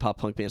the big pop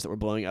punk bands that were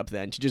blowing up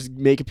then to just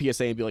make a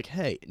PSA and be like,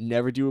 hey,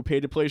 never do a pay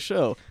to play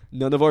show.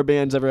 None of our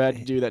bands ever had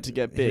to do that to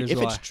get big. Here's If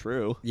why. it's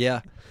true.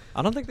 Yeah.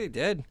 I don't think they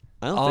did.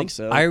 I don't think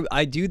so.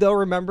 I do though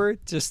remember,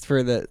 just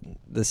for the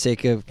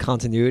sake of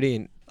continuity,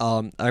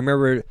 and I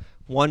remember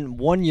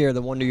one year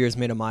the Wonder Years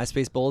made a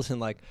MySpace bulletin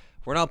like,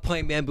 we're not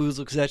playing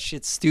Bamboozle because that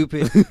shit's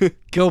stupid.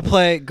 go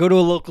to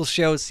a local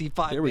show, see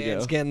five There we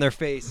bands go. get in their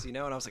face, you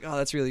know. And I was like, oh,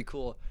 that's really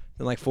cool.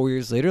 And like 4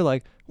 years later,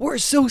 like, we're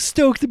so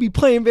stoked to be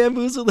playing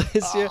Bamboozle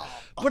this year.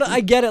 But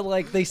I get it,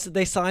 like they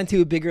signed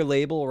to a bigger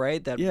label,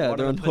 right? That Yeah,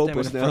 wanted they're to put them in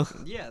hopeless now.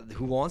 front- yeah,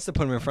 who wants to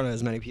put them in front of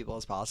as many people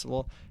as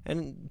possible?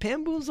 And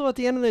Bamboozle, at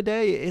the end of the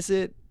day, is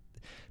it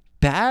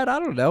bad? I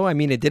don't know. I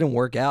mean, it didn't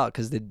work out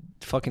because the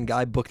fucking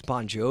guy booked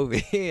Bon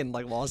Jovi and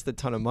like lost a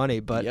ton of money.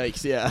 But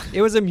Yikes, yeah.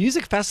 it was a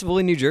music festival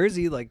in New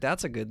Jersey. Like,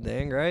 that's a good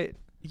thing, right?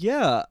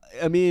 Yeah,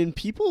 I mean,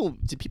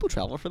 did people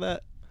travel for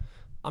that?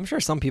 I'm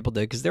sure some people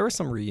did because there were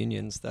some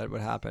reunions that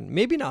would happen.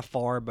 Maybe not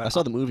far, but I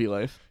saw the movie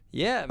Life.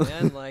 yeah,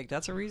 man. Like,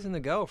 that's a reason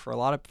to go for a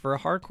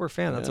hardcore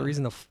fan. That's a Yeah.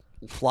 reason to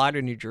fly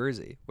to New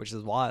Jersey, which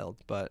is wild.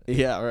 But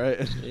Yeah,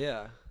 right.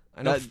 yeah,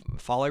 I know. That-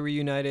 Folly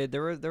Reunited.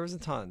 There was a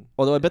ton.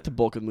 Although I bet the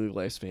bulk of Movie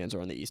Life's fans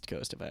are on the East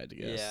Coast, if I had to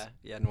guess.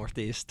 Yeah,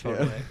 Northeast,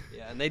 totally.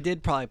 Yeah, and they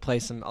did probably play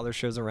some other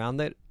shows around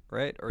it,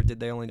 right? Or did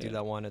they only do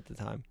that one at the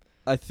time?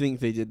 I think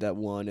they did that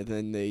one, and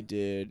then they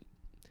did,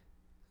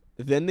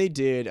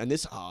 and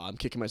this, I'm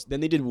kicking myself. Then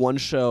they did one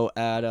show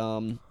at,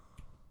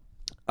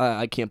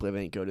 I can't believe I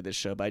didn't go to this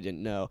show, but I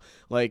didn't know.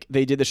 Like,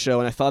 they did the show,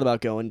 and I thought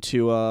about going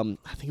to, I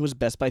think it was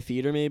Best Buy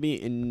Theater,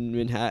 maybe, in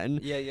Manhattan,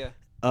 Yeah.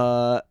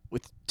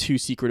 with 2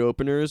 secret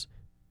openers.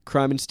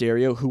 Crime and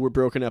Stereo, who were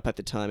broken up at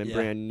the time and Yeah.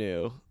 brand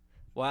new.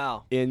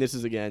 Wow. And this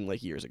is again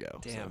like years ago.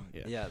 Damn.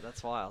 So, Yeah,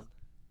 that's wild.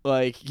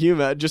 Like, you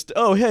imagine just,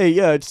 oh, hey,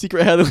 yeah, it's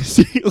Secret Headless.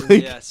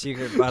 Like, Yeah,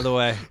 Secret, by the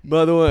way.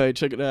 by the way,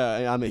 check it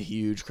out. I'm a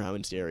huge Crime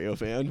and Stereo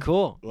fan.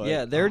 Cool. Like,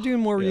 yeah, they're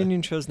doing more yeah.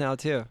 reunion shows now,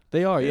 too.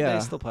 They are, yeah.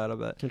 They still play it a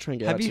bit. Can try and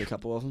get Have out to you- a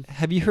couple of them.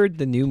 Have you heard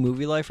the new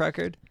Movie Life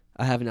record?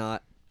 I have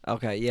not.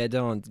 Okay, yeah,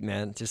 don't,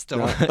 man. Just don't.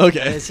 No?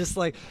 Okay. It's just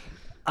like,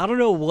 I don't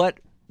know what,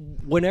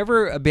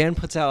 whenever a band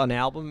puts out an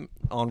album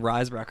on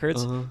Rise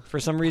Records, Uh-huh. for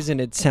some reason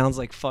it sounds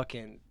like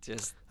fucking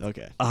just,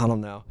 Okay. I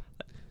don't know.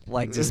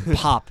 Like just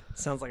pop.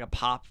 Sounds like a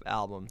pop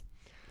album.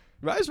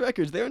 Rise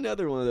Records, they're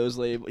another one of those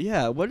labels.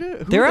 Yeah, who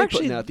They're are they actually-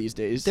 putting out these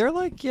days? They're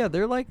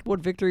like what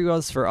Victory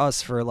was for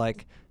us for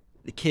like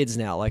the kids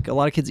now. Like a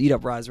lot of kids eat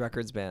up Rise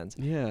Records bands.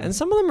 Yeah. And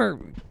some of them are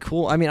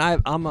cool. I mean,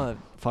 I'm a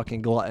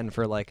fucking glutton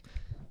for like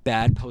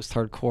bad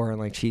post-hardcore and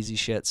like cheesy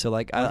shit. So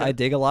like I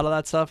dig a lot of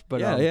that stuff.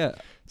 But yeah.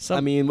 some,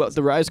 I mean, what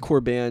the Rise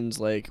core bands,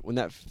 like, when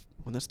that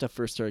stuff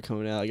first started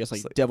coming out, I guess,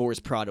 like, Devil Wears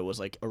Prada was,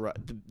 like,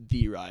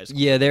 the Rise core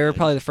yeah, they were band.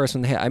 probably the first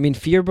one to hit. I mean,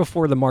 Fear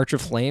before the March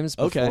of Flames.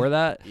 Before Okay.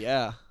 that,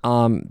 Yeah.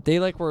 they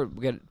like were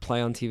get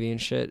play on TV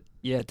and shit.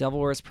 Yeah, Devil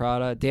Wears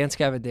Prada, Dance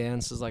Gavin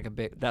Dance is like a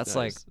big. That's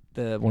like Nice.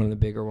 the one of the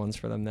bigger ones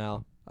for them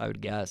now, I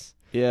would guess.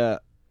 Yeah.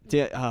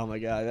 Oh, my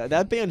God.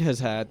 That band has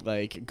had,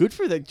 like, good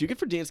for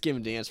Dance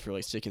Gavin Dance for,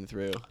 like, sticking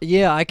through.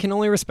 Yeah, I can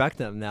only respect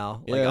them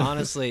now. Like Yeah.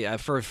 honestly,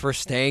 for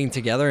staying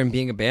together and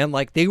being a band,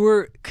 like they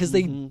were, because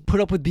they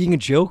put up with being a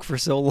joke for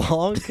so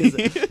long. 'Cause,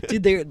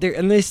 dude, they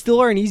and they still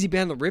are an easy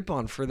band to rip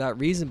on for that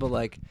reason. But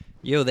like,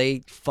 yo,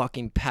 they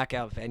fucking pack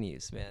out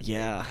venues, man.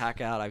 Yeah. They pack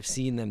out. I've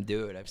seen them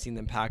do it. I've seen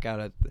them pack out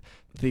a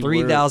They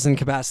 3,000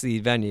 capacity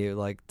venue.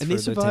 Like, And for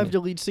they survived a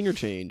lead singer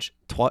change.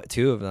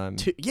 two of them.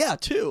 Two.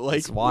 Like,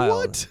 It's wild.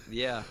 what?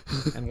 Yeah.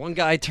 And one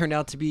guy turned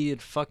out to be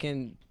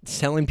fucking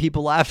selling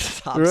people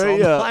laptops Right,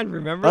 yeah. online.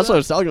 Remember That's that? what I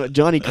was talking about.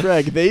 Johnny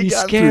Craig. They He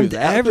got through scammed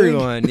that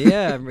everyone.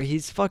 Yeah, he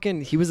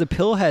was a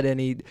pillhead, and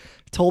he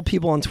told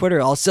people on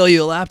Twitter, "I'll sell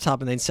you a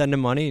laptop," and they'd send him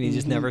money, and he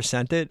just never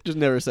sent it. Just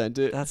never sent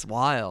it. That's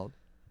wild.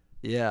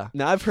 Yeah.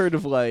 Now I've heard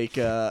of like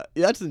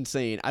that's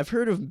insane. I've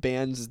heard of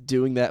bands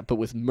doing that, but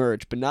with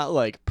merch, but not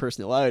like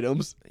personal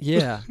items.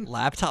 Yeah.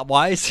 Laptop.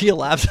 Why is he a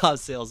laptop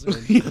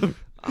salesman?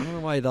 I don't know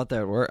why he thought that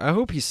would work. I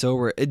hope he's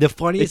sober. The It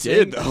funniest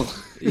did thing, though.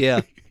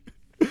 yeah.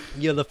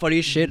 Yeah, the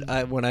funniest shit,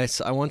 when I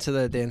went to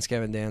the Dance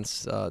Gavin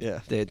Dance, Yeah.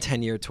 the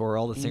 10-year tour,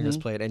 all the singers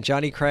played, and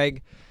Johnny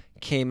Craig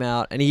came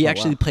out, and he Oh,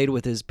 actually wow. played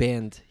with his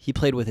band. He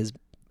played with his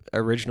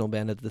original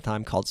band at the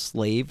time called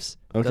Slaves.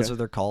 Okay. That's what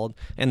they're called.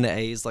 And the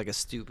A is like a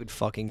stupid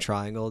fucking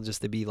triangle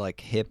just to be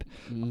like hip.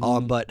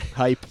 But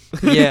Hype.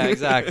 yeah,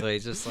 exactly.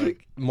 Just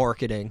like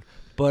marketing.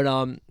 But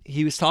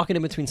he was talking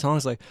in between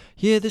songs like,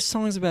 yeah, this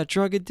song's about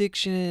drug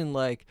addiction,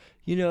 like,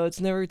 you know, it's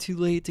never too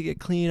late to get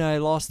clean. I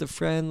lost a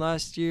friend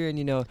last year, and,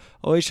 you know,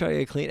 always try to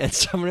get clean. And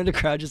someone in the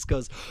crowd just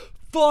goes,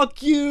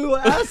 fuck you,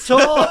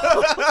 asshole.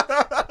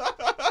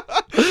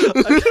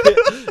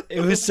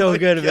 It was so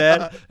good,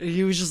 man. And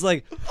he was just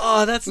like,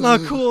 oh, that's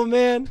not cool,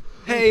 man.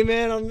 Hey,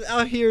 man, I'm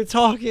out here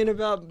talking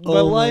about my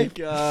life.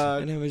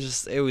 God. And it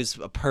was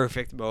a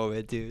perfect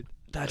moment, dude.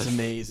 That's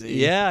amazing.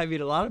 Yeah, I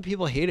mean, a lot of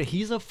people hate it.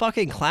 He's a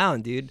fucking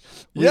clown, dude.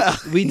 Yeah.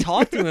 We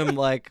talked to him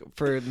like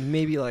for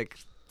maybe like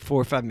 4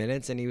 or 5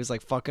 minutes, and he was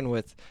like fucking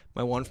with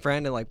my one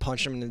friend and like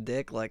punched him in the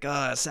dick, like,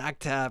 sack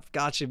tap,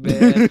 gotcha,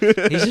 man.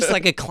 He's just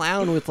like a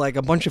clown with like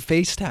a bunch of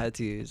face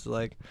tattoos.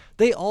 Like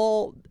they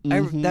all,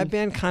 that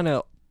band kind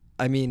of,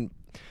 I mean,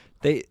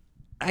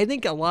 I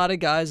think a lot of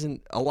guys and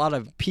a lot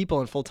of people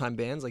in full-time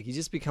bands, like you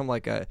just become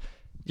like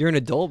you're an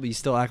adult, but you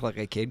still act like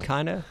a kid,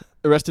 kind of.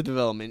 Arrested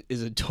Development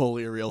is a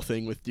totally a real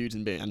thing with dudes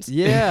and bands.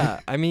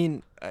 Yeah, I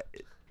mean,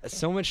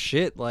 so much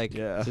shit like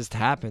Yeah. just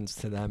happens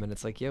to them, and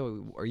it's like,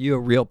 yo, are you a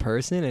real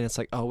person? And it's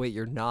like, oh wait,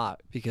 you're not,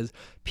 because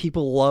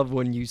people love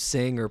when you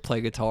sing or play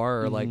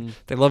guitar, or like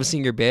they love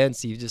seeing your band,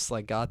 so you just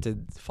like got to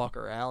fuck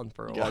around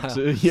for a while.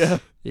 Gotcha. Yeah.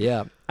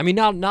 Yeah, I mean,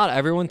 not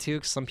everyone too,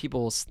 'cause some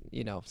people,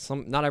 you know,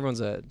 not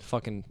everyone's a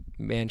fucking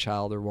man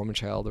child or woman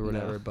child or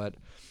whatever, but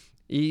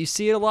you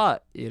see it a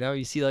lot. You know,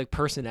 you see like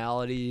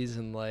personalities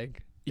and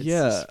like it's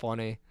just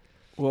funny.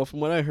 Well, from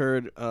what I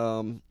heard,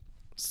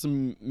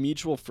 some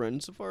mutual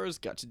friends of ours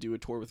got to do a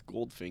tour with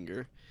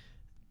Goldfinger,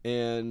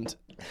 and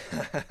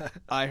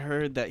I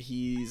heard that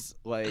he's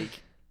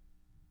like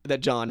that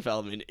John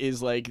Feldman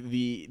is like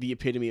the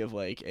epitome of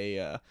like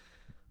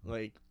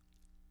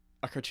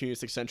a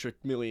cartoonist eccentric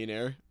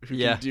millionaire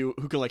who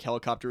can like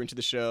helicopter into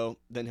the show,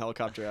 then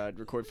helicopter out,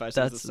 record 5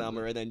 songs this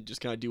summer, and then just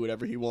kind of do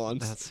whatever he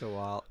wants. That's so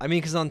wild. I mean,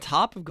 because on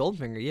top of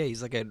Goldfinger, yeah,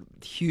 he's like a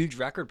huge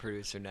record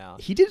producer now.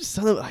 He did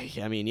some.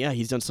 I mean, yeah,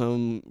 he's done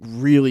some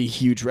really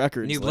huge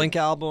records. New like, Blink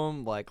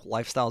album, like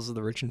Lifestyles of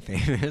the Rich and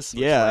Famous.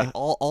 which, Yeah. like,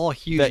 all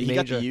huge. that he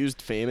got major. the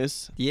Used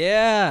famous.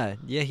 Yeah,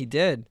 he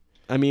did.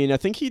 I mean, I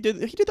think he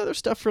did other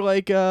stuff for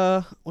like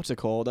what's it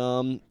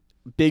called?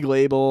 Big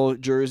label,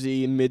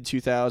 Jersey, mid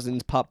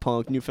 2000s, pop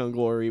punk, Newfound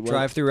Glory.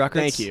 Drive Through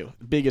Records. Thank you.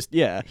 Biggest,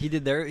 yeah. He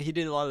did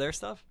a lot of their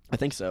stuff. I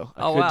think so.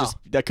 Oh, wow.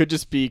 That could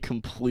just be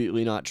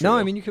completely not true. No,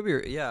 I mean you could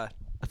be. Yeah,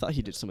 I thought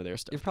he did some of their You're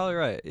stuff. probably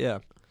right. Yeah.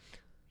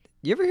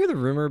 You ever hear the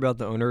rumor about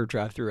the owner of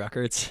Drive Thru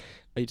Records?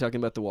 Are you talking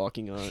about the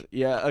walking on?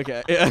 Yeah.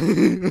 Okay. Yeah.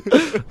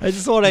 I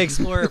just want to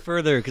explore it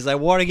further because I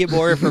want to get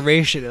more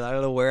information and I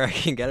don't know where I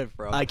can get it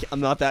from. I'm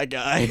not that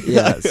guy.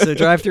 Yeah, so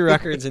Drive Thru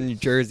Records in New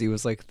Jersey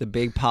was like the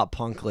big pop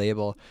punk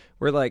label.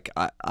 Where like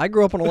I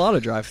grew up on a lot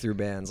of drive through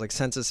bands like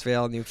Census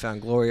Fail,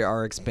 Newfound Glory,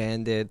 RX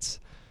Bandits.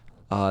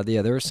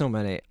 Yeah, there were so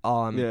many.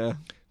 Yeah.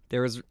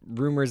 There was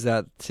rumors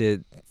that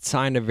to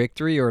sign a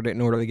Victory or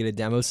in order to get a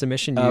demo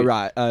submission, you,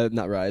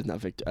 Not Rise, not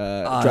Victor.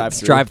 Drive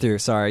Through. Drive Through.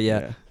 Sorry, yeah.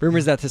 Yeah.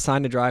 Rumors that to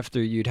sign a Drive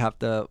Through, you'd have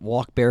to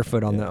walk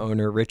barefoot on the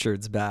owner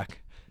Richard's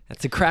back.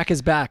 To crack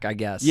his back, I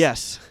guess.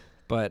 Yes.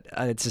 But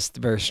it's just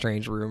a very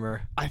strange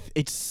rumor.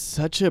 It's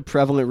such a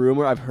prevalent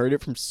rumor. I've heard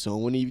it from so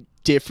many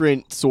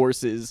different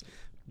sources,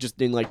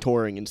 just in like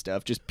touring and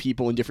stuff. Just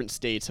people in different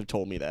states have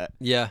told me that.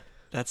 Yeah,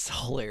 that's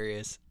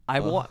hilarious. I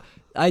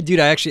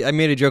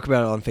made a joke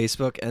about it on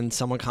Facebook, and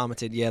someone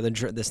commented, "Yeah,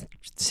 the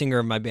singer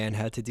of my band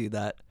had to do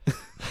that."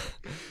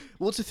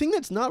 Well, it's a thing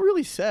that's not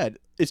really said.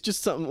 It's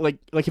just something like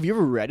have you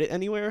ever read it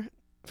anywhere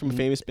from a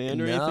famous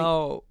band or anything?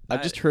 No,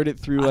 I've just heard it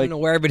through I like don't know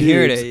where I've been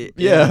hearing it.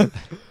 Yeah.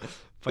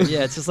 But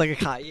yeah, it's just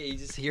like you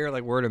just hear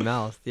like word of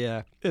mouth.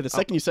 Yeah. Yeah, the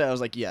second you said it, I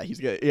was like, yeah,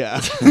 he's good.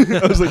 Yeah.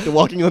 I was like the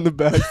walking on the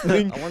back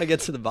thing. I want to get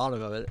to the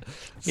bottom of it.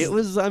 It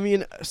was, I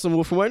mean,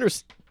 so from what I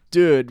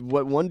understood,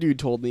 what one dude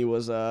told me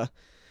was, I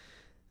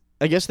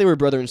guess they were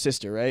brother and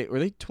sister, right? Were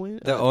they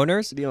twins? The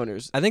owners? The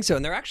owners. I think so.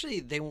 And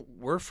they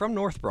were from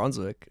North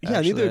Brunswick. Yeah,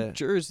 actually. neither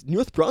Jersey.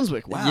 North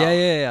Brunswick, wow.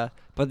 Yeah.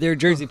 But they're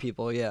Jersey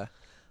people, yeah.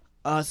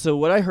 So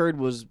what I heard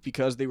was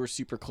because they were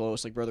super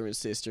close, like brother and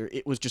sister,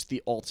 it was just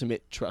the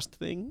ultimate trust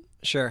thing.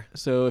 Sure.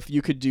 So if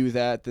you could do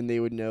that, then they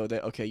would know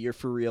that, okay, you're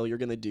for real, you're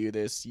going to do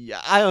this.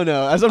 Yeah, I don't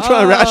know. As I'm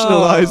trying to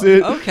rationalize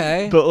it.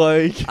 Okay. But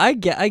like... I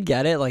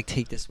get it. Like,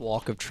 take this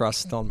walk of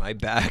trust on my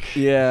back.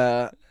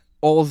 Yeah.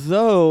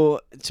 Although,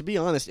 to be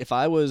honest, if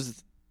I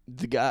was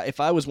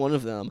one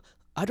of them,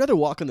 I'd rather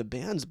walk on the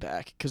band's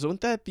back, because wouldn't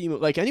that be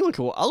like anyone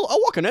could? I'll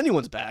walk on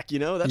anyone's back, you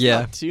know. That's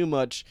not too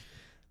much.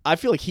 I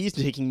feel like he's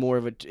taking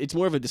it's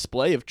more of a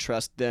display of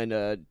trust than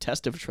a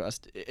test of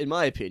trust, in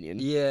my opinion.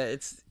 Yeah,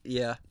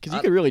 because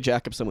you could really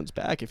jack up someone's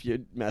back if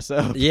you mess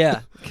up.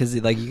 Yeah, because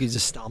like you could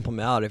just stomp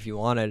them out if you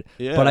wanted.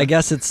 Yeah. But I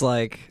guess it's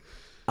like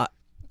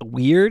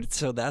weird,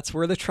 so that's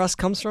where the trust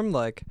comes from.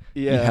 Like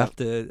you have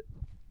to.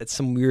 It's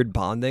some weird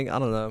bonding. I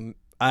don't know.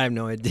 I have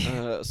no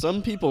idea.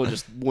 Some people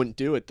just wouldn't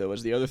do it, though,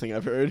 is the other thing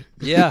I've heard.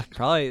 Yeah,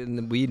 probably.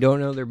 And we don't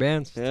know their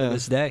bands to Yeah.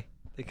 this day.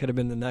 They could have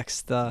been the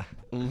next. Could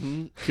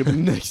be the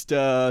next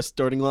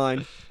starting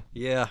line.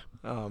 Yeah.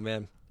 Oh,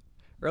 man.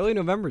 Early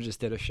November just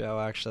did a show,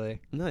 actually.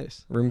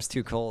 Nice. Room's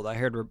Too Cold. I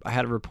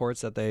had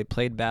reports that they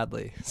played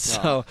badly.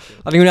 So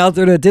anyone out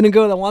there that didn't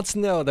go that wants to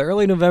know, the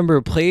Early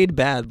November played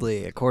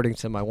badly, according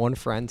to my one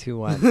friend who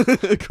went.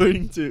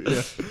 According to,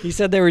 yeah. He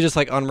said they were just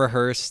like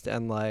unrehearsed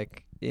and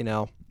like, you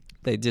know,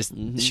 they just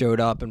showed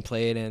up and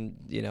played and,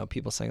 you know,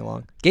 people sang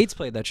along. Gates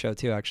played that show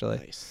too, actually.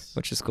 Nice.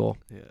 Which is cool.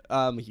 Yeah.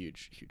 I'm a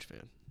huge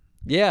fan.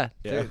 Yeah.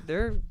 Yeah.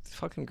 They're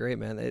fucking great,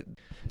 man.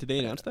 Did they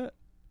announce that?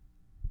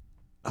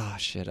 Oh,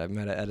 shit. I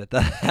might have edited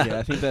that. Yeah,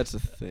 I think that's a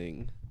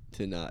thing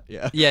to not.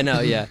 Yeah. Yeah,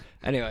 no, yeah.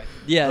 Anyway.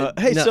 Yeah.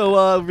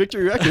 So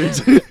Victory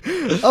Records.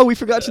 Oh, we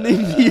forgot to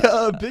name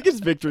the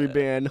biggest Victory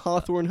band,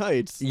 Hawthorne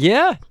Heights.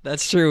 Yeah,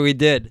 that's true. We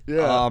did.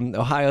 Yeah.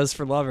 Ohio's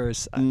for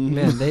Lovers.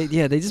 Man, they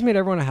just made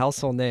everyone a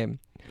household name.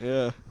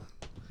 Yeah.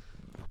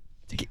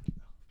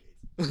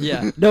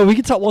 Yeah. No,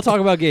 we'll talk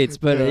about Gates,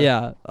 but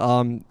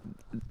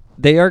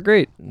they are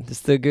great.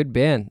 Just a good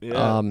band.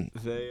 Yeah.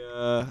 They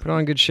put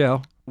on a good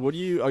show. What are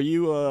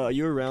you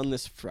around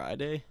this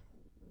Friday?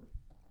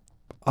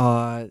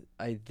 I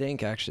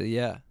think actually,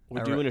 yeah.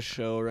 We're doing a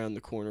show around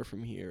the corner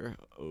from here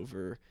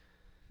over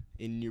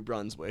in New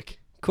Brunswick.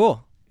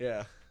 Cool.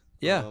 Yeah.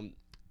 Yeah.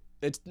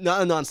 It's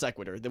not a non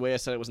sequitur. The way I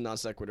said it was a non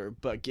sequitur,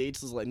 but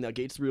Gates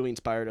Gates really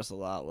inspired us a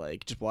lot.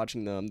 Like just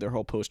watching them, their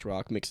whole post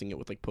rock, mixing it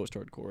with like post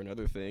hardcore and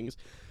other things,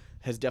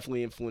 has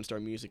definitely influenced our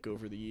music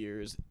over the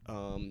years.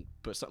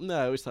 But something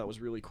that I always thought was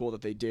really cool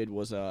that they did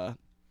was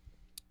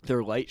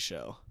their light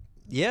show.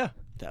 Yeah.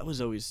 That was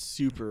always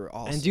super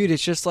awesome. And dude,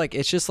 it's just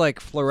like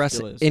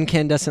fluorescent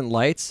incandescent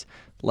lights,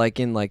 like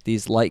in like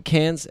these light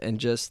cans, and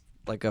just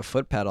like a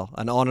foot pedal,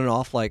 and on and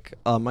off. Like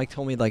Mike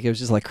told me, like it was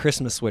just like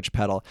Christmas switch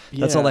pedal.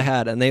 That's all they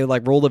had, and they would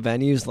like roll the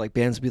venues. Like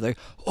bands would be like,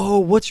 "Oh,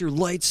 what's your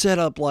light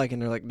setup like?"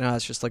 And they're like, "Nah,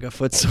 it's just like a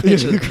foot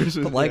switch."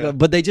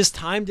 But they just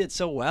timed it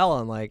so well,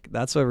 and like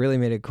that's what really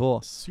made it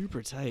cool.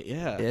 Super tight,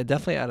 yeah. It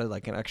definitely added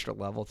like an extra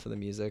level to the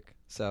music,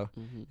 so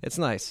it's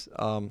nice.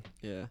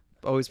 Yeah.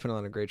 Always put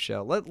on a great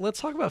show.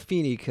 Let's talk about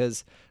Feeney,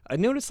 because I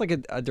noticed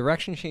like a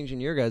direction change in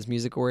your guys'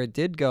 music where it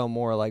did go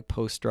more like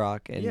post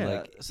rock and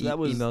like so that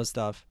was emo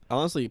stuff.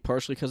 Honestly,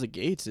 partially because of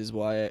Gates is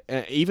why.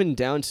 Even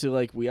down to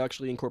like we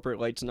actually incorporate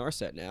lights in our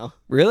set now.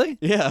 Really?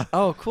 Yeah.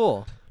 Oh,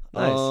 cool.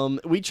 Nice.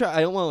 We try.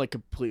 I don't want to like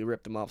completely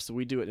rip them off, so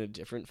we do it in a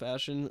different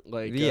fashion.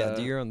 Like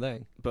do your own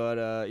thing.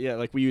 But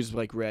like we use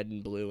like red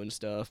and blue and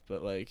stuff.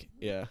 But like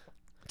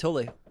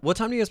Totally. What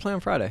time do you guys play on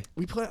Friday?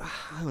 We play.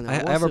 I don't know. I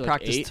wanna have a say, like,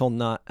 practice 8. till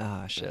not.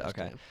 Ah, shit. Yeah,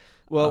 Okay. okay.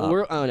 Well,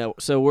 Uh, I don't know.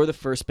 So we're the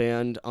first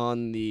band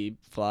on the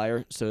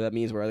flyer, so that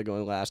means we're either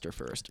going last or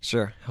first.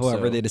 Sure.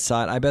 However So- they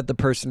decide. I bet the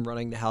person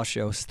running the house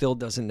show still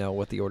doesn't know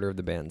what the order of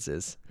the bands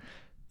is.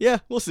 Yeah,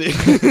 we'll see.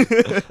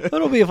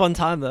 It'll be a fun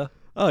time though.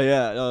 Oh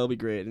yeah, no, it'll be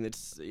great, and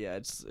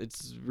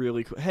it's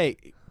really cool. Hey,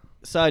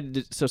 side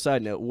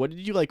note, what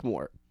did you like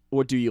more?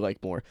 What do you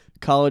like more?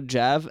 College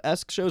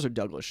Ave-esque shows or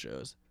Douglas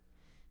shows?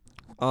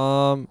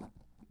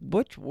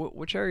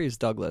 Which area is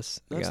Douglas?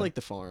 That's again? like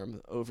the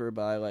farm over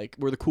by like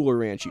where the Cooler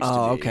Ranch used to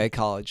Oh, be. okay,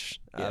 college.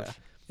 Yeah.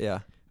 Yeah,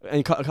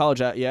 And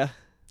College Ave, yeah.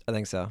 I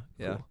think so.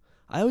 Yeah. Cool.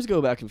 I always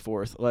go back and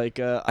forth. Like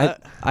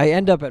I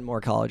end up at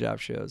more college Ave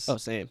shows. oh,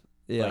 same.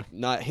 yeah. Like,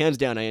 not hands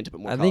down, I end up at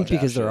more. I think College Ave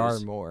because there are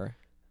shows. more.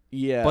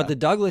 Yeah. But the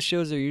Douglas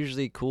shows are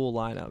usually cool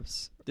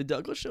lineups. The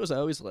Douglas shows I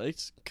always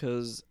liked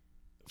because,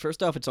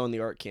 first off, it's on the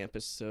art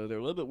campus, so they're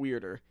a little bit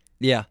weirder.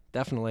 Yeah,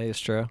 definitely, it's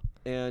true.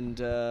 And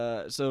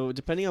so,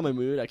 depending on my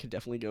mood, I could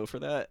definitely go for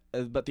that.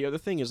 But the other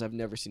thing is, I've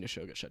never seen a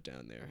show get shut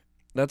down there.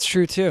 That's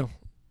true too.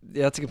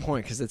 Yeah, that's a good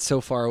point because it's so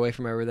far away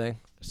from everything.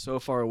 So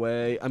far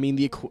away. I mean,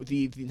 the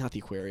not the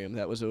aquarium.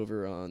 That was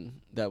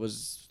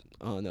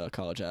on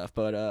College Ave,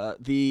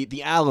 but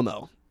the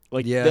Alamo.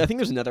 Like, Yeah. I think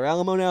there's another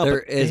Alamo now.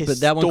 There but is, a but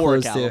that one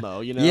historic closed too.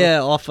 Alamo, you know?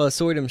 Yeah, off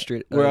Soydam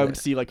Street. Where I would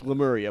see like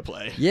Lemuria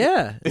play.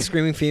 Yeah,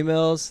 Screaming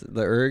Females,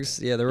 the Ergs.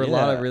 Yeah, there were a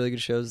lot of Yeah. really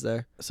good shows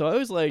there. So I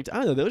always liked, I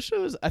don't know, those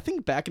shows. I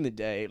think back in the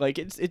day, like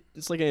it's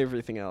like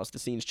everything else, the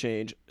scenes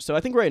change. So I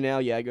think right now,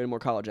 yeah, I go to more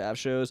College Ave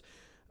shows,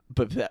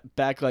 but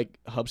back like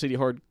Hub City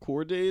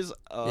Hardcore days,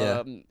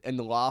 Yeah. and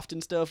the Loft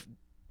and stuff,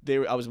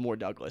 I was more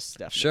Douglas,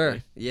 definitely. Sure.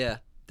 Yeah,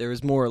 there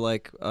was more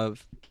like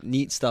of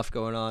neat stuff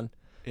going on.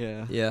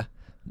 Yeah. Yeah.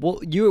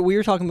 Well, we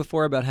were talking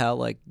before about how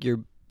like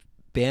your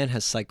band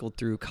has cycled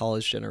through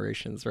college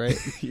generations, right?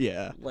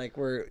 Yeah. Like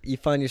where you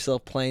find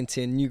yourself playing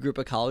to a new group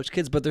of college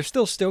kids, but they're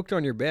still stoked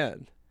on your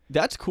band.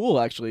 That's cool,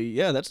 actually.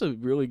 Yeah, that's a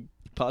really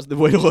positive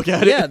way to look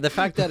at it. Yeah, the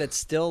fact that it's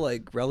still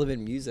like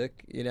relevant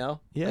music, you know?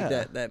 Yeah.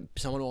 Like that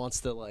someone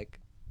wants to like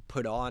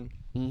put on.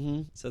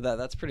 Mm-hmm. So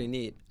that's pretty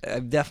neat.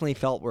 I've definitely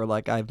felt where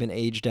like I've been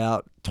aged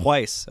out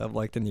twice of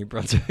like the New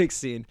Brunswick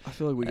scene. I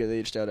feel like we get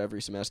aged out every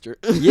semester.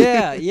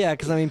 Yeah,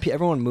 because I mean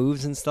everyone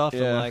moves and stuff,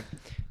 and Yeah. like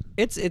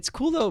it's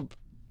cool though,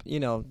 you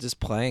know, just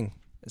playing.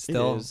 It's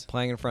still is.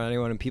 playing in front of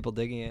anyone and people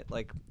digging it.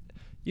 Like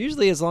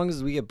usually, as long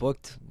as we get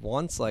booked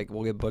once, like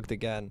we'll get booked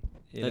again.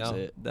 You That's know,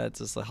 it. that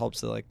just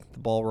helps like the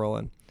ball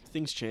rolling.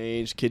 Things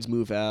change. Kids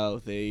move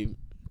out. They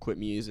quit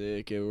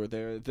music, or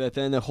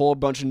then a whole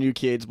bunch of new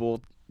kids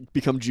will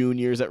become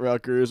juniors at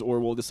Rutgers, or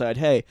will decide,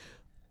 hey,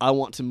 I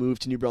want to move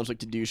to New Brunswick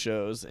to do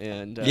shows,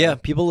 and Yeah,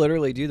 people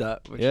literally do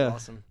that, which Yeah. is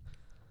awesome.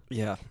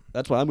 Yeah,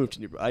 that's why I moved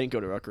to I didn't go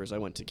to Rutgers. I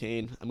went to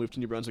Kane. I moved to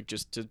New Brunswick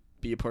just to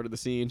be a part of the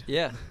scene.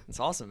 yeah, it's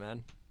awesome,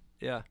 man.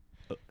 Yeah,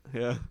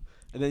 Yeah,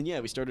 and then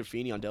we started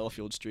Feeney on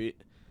Delafield Street.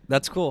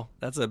 that's cool.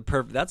 That's a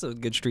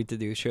good street to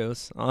do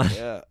shows on.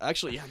 Yeah,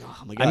 actually, no,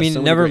 oh my God, I mean, so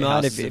many never great mind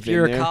houses if have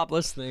you're been a there. cop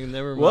listening.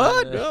 Never mind.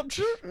 What? No, I'm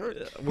sure.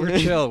 We're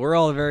chill. We're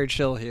all very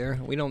chill here.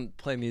 We don't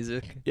play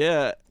music.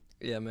 Yeah,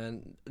 Yeah,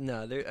 man.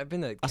 No, I've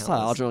been to. I saw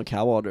countless- Algernon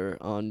Cadwallader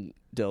on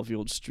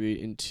Delafield Street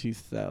in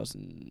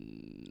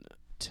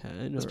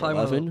 2010 It's or probably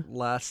 11. one of the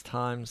last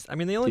times. I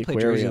mean, they only The played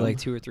Jersey aquarium. like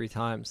 2 or 3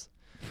 times.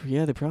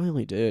 Yeah, they probably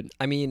only did.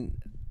 I mean,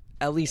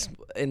 at least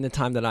in the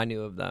time that I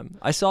knew of them.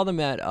 I saw them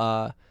at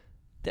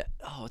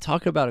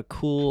talk about a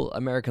cool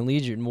American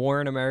Legion,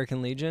 Warren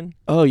American Legion.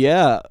 Oh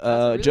yeah,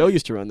 Really? Joe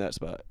used to run that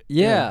spot.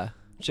 Yeah,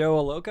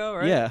 Joe Oloco,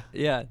 right? Yeah.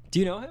 yeah. Do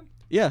you know him?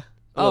 Yeah.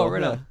 Oh,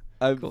 right yeah.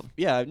 on. Cool.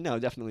 Yeah, no,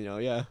 definitely no.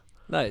 Yeah.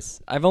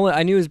 Nice. I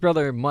knew his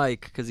brother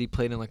Mike because he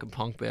played in like a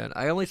punk band.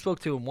 I only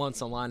spoke to him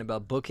once online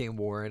about booking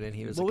Warren, and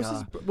he was What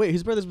like, was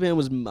his brother's band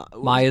was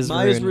Maya's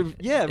Rune.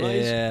 Yeah,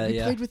 Yeah, he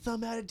yeah. played with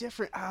them at a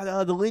different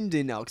the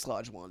Linden Elks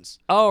Lodge once.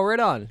 "Oh, right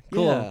on,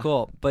 cool, Yeah.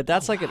 cool." But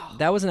that's Oh, like wow.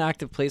 that was an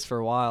active place for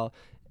a while,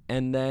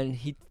 and then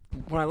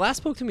when I last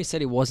spoke to him, he said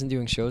he wasn't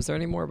doing shows there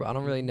anymore. But I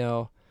don't really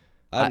know.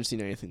 I haven't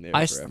seen anything there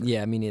forever.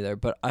 Yeah, me neither.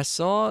 But I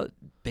saw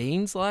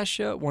Bane's last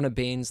show, one of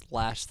Bane's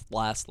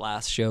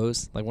last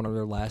shows, like one of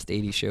their last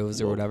 80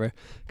 shows or Whoa. whatever,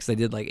 because they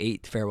did like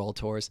 8 farewell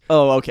tours.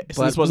 Oh, okay.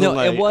 So But this wasn't no,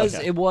 like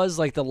it was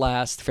like the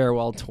last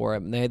farewell tour.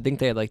 I think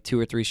they had like 2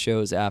 or 3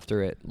 shows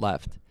after it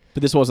left.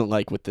 But this wasn't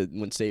like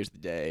when Saves the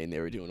Day and they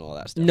were doing all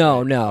that stuff. No,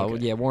 right? no,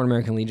 Okay. yeah, Warren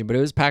American Legion, but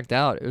it was packed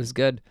out. It was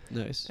good,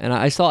 Nice. and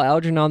I saw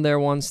Algernon there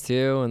once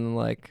too, and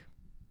like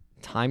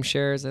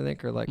Timeshares, I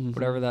think, or like Mhm.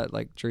 whatever that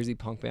like Jersey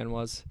punk band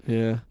was.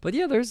 Yeah. But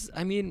yeah, there's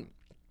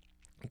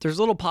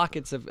little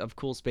pockets of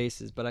cool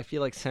spaces, but I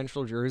feel like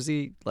Central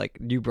Jersey, like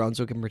New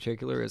Brunswick in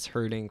particular, is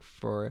hurting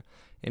for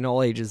an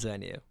all ages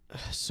venue.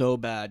 So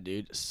bad,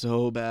 dude.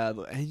 So bad.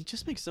 And it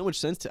just makes so much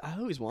sense I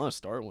always want to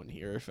start one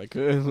here if I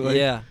could. Like,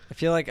 Yeah, I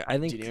feel like I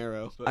think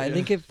Dinero. But I yeah.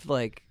 think if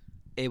like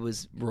it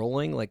was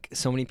rolling, like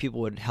so many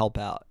people would help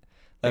out.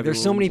 Like there's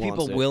so Everyone many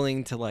wants people it.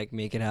 willing to like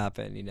make it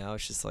happen. You know,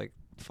 it's just like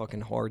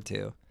fucking hard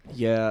to.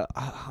 Yeah,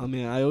 I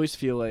mean, I always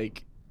feel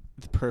like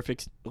the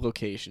perfect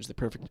locations,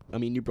 I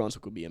mean, New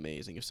Brunswick would be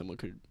amazing if someone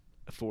could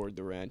afford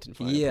the rent and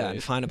find a Yeah, and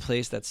place. find a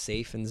place that's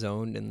safe and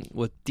zoned and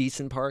with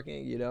decent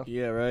parking,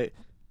 Yeah, right.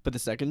 But the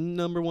second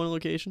number one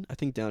location, I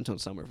think downtown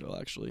Somerville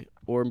actually,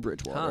 or in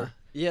Bridgewater. Huh.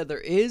 Yeah, there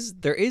is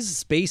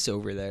space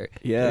over there.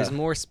 Yeah. There's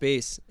more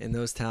space in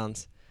those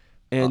towns.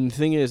 And the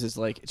thing is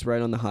like it's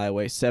right on the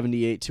highway: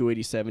 78,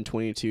 287,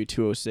 22,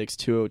 206,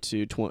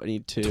 202,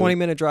 22.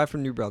 20-minute drive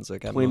from New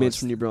Brunswick. At 20 minutes most.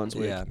 from New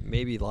Brunswick. Yeah,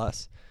 maybe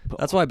less. But-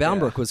 That's why Bound yeah.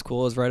 Brook was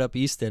cool. Is right up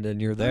Easton, and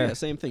you're there. Yeah,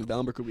 same thing.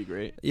 Boundbrook would be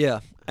great.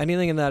 Yeah,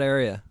 anything in that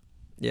area.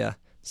 Yeah.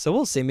 So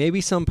we'll see.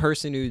 Maybe some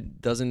person who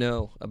doesn't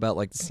know about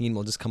like the scene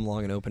will just come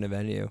along and open a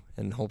venue,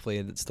 and hopefully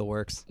it still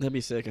works. That'd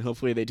be sick, and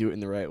hopefully they do it in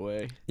the right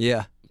way.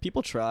 Yeah.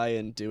 People try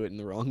and do it in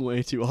the wrong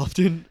way too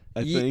often,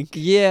 I think.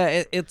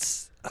 Yeah,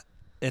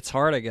 it's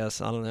hard, I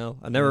guess. I don't know.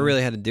 I never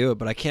really had to do it,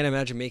 but I can't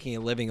imagine making a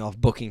living off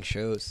booking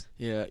shows.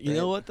 Yeah, you Right.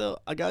 know what though?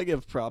 I gotta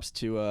give props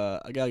to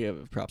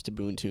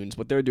Boon Tunes.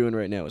 What they're doing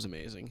right now is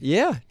amazing.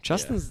 Yeah,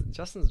 Justin's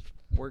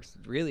works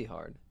really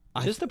hard.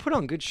 Just to put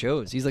on good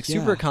shows. He's like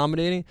super Yeah.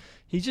 accommodating.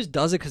 He just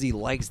does it because he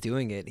likes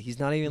doing it. He's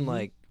not even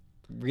like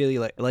really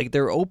like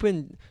they're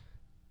open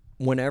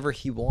whenever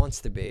he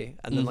wants to be,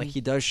 and then like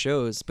he does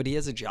shows, but he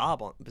has a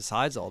job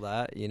besides all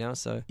that, you know.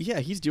 So Yeah,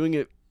 he's doing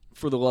it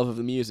for the love of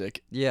the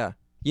music. yeah,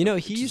 you know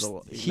is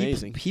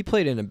amazing. he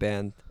played in a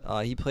band.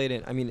 He played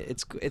in. I mean,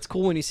 it's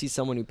cool when you see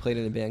someone who played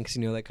in a band because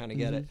you know they kind of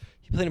get it.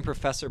 He played in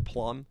Professor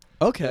Plum.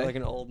 Okay. They're like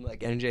an old like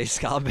NJ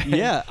ska band.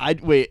 Yeah,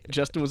 wait.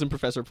 Justin was in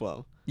Professor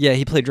Plum. Yeah,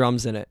 he played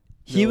drums in it.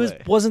 He No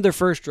way. wasn't their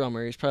first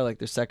drummer. He's probably like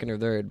their second or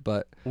third,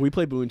 but We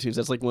play Boon Tunes.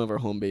 That's like one of our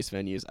home base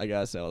venues. I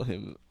gotta tell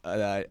him.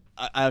 I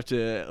have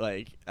to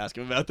like ask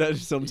him about that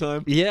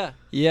sometime. yeah.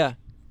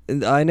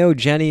 And I know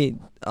Jenny,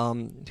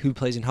 who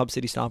plays in Hub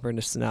City Stomper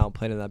just now,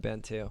 played in that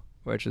band too,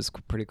 which is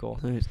pretty cool.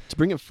 Nice. To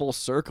bring it full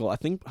circle, I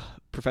think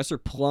Professor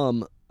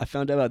Plum. I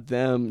found out about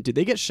them. Did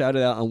they get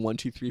shouted out on 1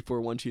 2 3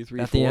 4 1 2 3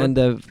 4? At the end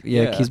of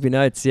Yeah. Keysby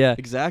Nights, yeah.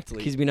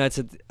 Exactly. Keysby Nights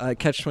at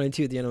Catch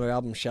 22 at the end of their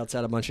album shouts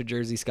out a bunch of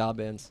Jersey ska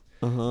bands.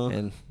 Uh-huh.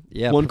 And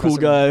yeah, One cool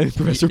guy,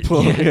 Professor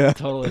Plum. Yeah.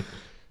 Totally.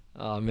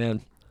 Oh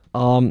man.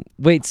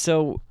 Wait.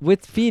 So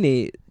with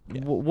Feeney,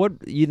 what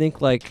you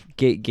think? Like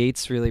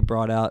Gates really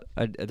brought out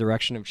a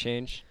direction of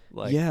change.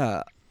 Like,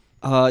 Yeah.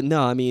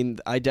 No, I mean,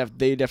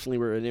 they definitely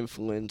were an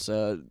influence.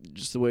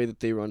 Just the way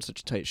that they run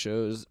such tight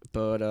shows,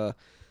 but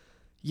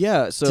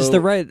yeah. So just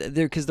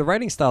because the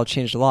writing style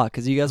changed a lot.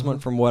 Because you guys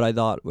went from what I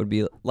thought would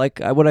be like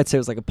what I'd say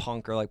was like a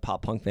punk or like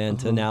pop punk band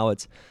to now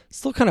it's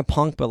still kind of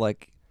punk, but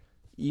like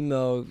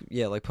emo,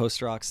 yeah, like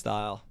post rock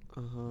style.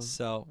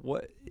 So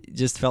what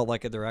just felt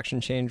like a direction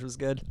change was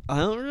good. I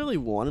don't really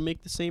want to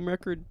make the same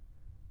record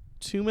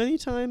too many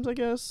times. I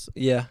guess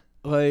Yeah.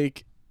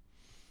 like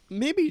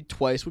maybe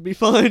twice would be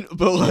fine,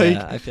 but like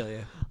yeah, I feel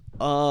you.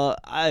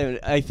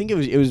 I think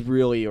it was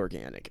really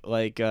organic.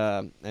 Like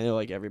I know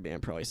like every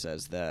band probably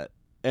says that,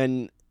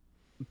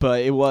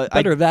 but it was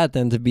Better that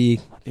than to be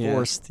Yeah.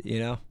 forced, you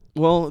know.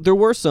 Well, there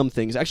were some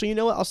things. Actually, you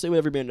know what? I'll say what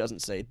every band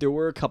doesn't say. There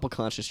were a couple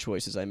conscious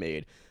choices I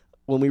made.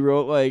 When we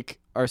wrote like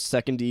our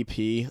second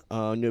EP,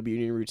 No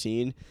Beauty in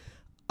Routine,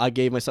 I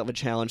gave myself a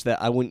challenge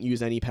that I wouldn't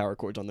use any power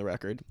chords on the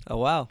record. Oh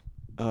wow.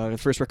 The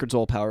first record's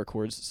all power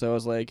chords, so I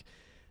was like,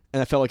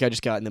 and I felt like I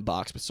just got in the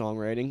box with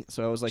songwriting.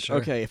 So I was like, Sure.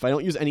 okay, if I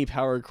don't use any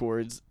power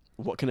chords,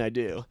 what can I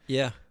do?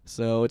 Yeah.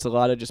 So it's a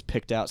lot of just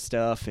picked out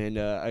stuff, and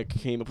I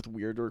came up with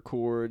weirder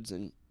chords.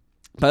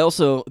 But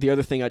also, the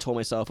other thing I told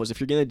myself was, if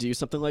you're gonna do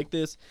something like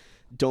this,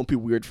 don't be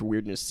weird for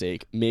weirdness'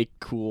 sake. Make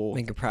cool.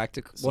 Make it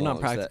practical. Well, not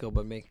songs that- practical,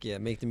 but make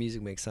the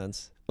music make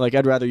sense. Like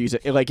I'd rather use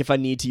it. Like if I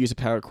need to use a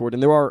power chord,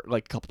 and there are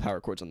like a couple power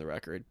chords on the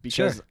record,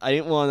 because Sure. I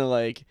didn't want to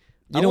like.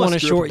 You don't want to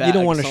short. You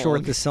don't want to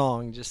short the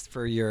song just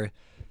for your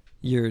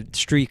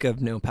streak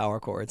of no power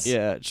chords.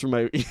 Yeah, just for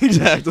my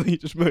exactly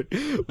just my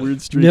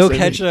weird streak. No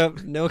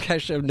ketchup. No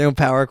ketchup. No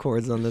power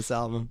chords on this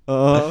album.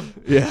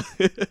 Yeah.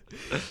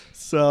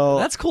 So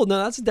That's cool. No,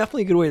 that's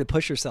definitely a good way to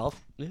push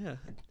yourself. yeah,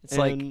 It's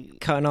like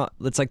kind of.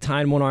 It's like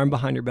tying one arm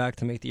behind your back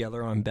to make the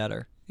other arm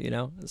better. You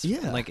know, it's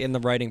Yeah. like in the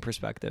writing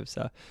perspective.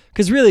 So,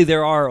 because really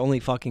there are only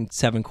fucking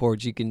 7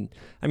 chords you can.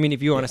 I mean,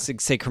 if you want to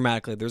say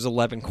chromatically, there's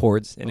 11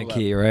 chords in a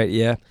key, right?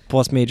 Yeah,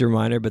 plus major,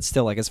 minor, but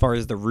still, like as far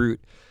as the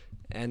root,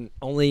 and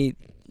only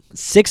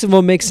 6 of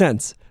them make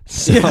sense.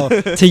 So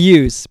to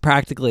use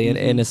practically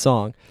in a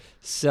song.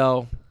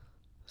 So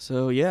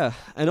yeah,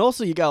 and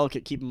also you gotta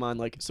keep in mind,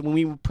 like, so when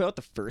we put out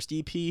the first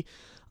EP,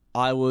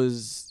 I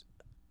was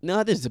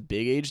not that it's a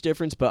big age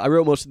difference, but I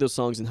wrote most of those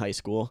songs in high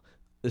school.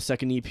 The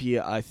second EP,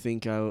 I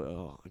think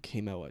it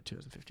came out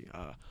 2015.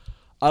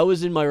 I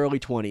was in my early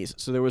 20s,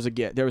 so there was a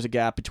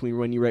gap between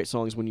when you write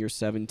songs when you're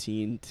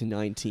 17 to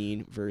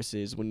 19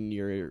 versus when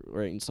you're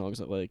writing songs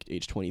at like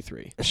age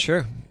 23.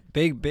 sure,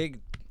 big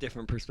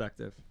different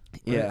perspective.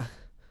 Yeah.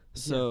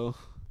 So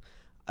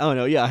I don't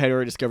know. Yeah, I had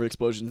already discovered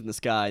Explosions in the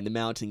Sky and the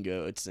Mountain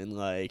Goats, and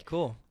like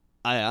Cool.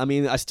 I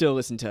mean I still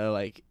listen to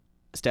like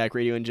Static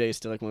Radio NJ is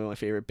still like one of my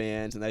favorite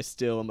bands, and I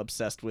still am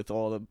obsessed with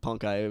all the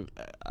punk I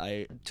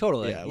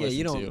Totally. Yeah, Yeah,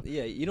 you listen don't. to.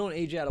 Yeah, you don't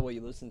age out of what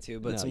you listen to,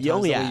 but No, you sometimes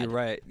only the way add. you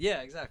write.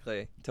 Yeah,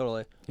 exactly.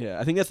 Totally. Yeah,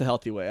 I think that's the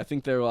healthy way. I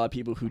think there are a lot of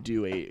people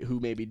who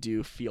maybe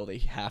do feel they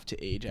have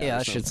to age out. Yeah, or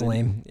that shit's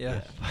something. lame.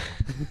 Yeah.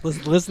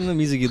 listen to the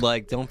music you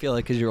like. Don't feel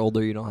like because you're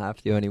older you don't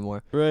have to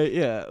anymore. Right,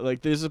 yeah.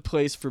 Like, there's a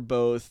place for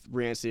both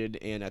Rancid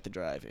and At the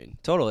Drive-In.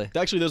 Totally.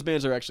 Actually, those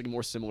bands are actually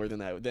more similar than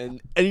that. Then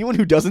anyone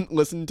who doesn't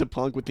listen to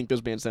punk would think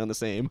those bands sound the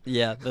same.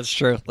 Yeah, that's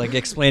true. Like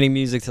explaining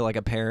music to like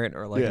a parent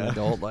or like an Yeah.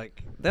 adult,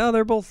 like no,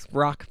 they're both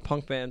rock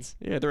punk bands.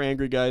 Yeah, they're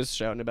angry guys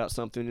shouting about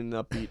something in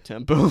an upbeat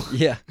tempo.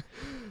 Yeah,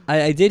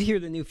 I did hear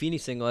the new Feeny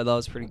single. I thought it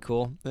was pretty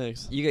cool.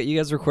 Thanks. You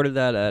guys recorded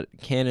that at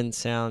Cannon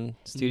Sound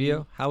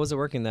Studio. How was it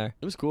working there?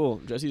 It was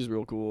cool. Jesse's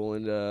real cool,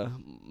 and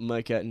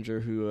Mike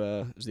Ettinger, who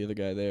is the other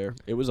guy there.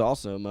 It was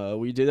awesome.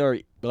 We did our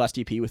last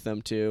EP with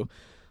them too.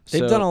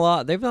 They've done a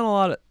lot. They've done a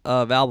lot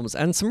of albums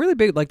and some really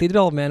big. Like they did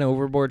all Man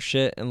Overboard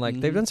shit, and like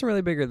they've done some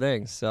really bigger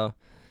things. So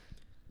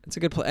it's a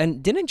good play.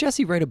 And didn't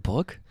Jesse write a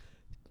book?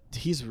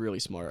 He's really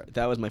smart.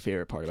 That was my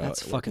favorite part about.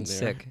 That's fucking there.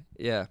 sick.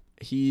 Yeah.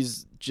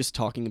 He's just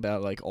talking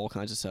about like all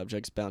kinds of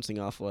subjects, bouncing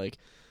off like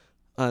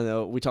I don't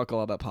know. We talk a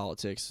lot about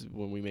politics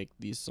when we make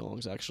these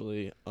songs,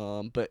 actually.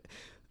 But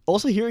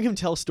also hearing him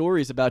tell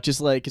stories about just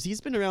like because he's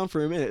been around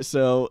for a minute,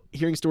 so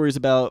hearing stories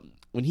about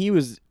when he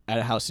was at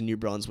a house in New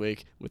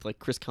Brunswick with like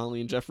Chris Conley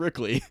and Jeff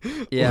Rickley.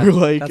 Yeah, or,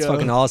 like, that's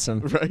fucking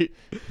awesome. Right?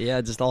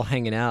 Yeah, just all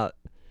hanging out.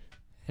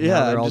 And Yeah,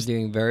 now they're all just-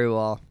 doing very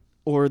well.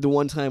 Or the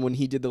one time when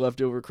he did the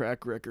Leftover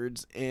Crack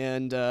records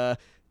and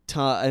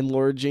and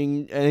Laura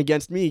Jean and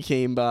Against Me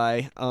came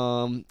by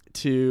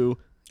to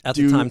At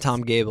do- the time,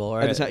 Tom Gable,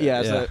 right? at the time,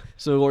 yeah.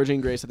 So Laura Jean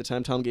Grace at the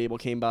time, Tom Gable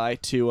came by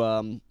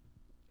to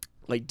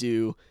like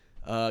do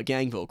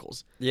gang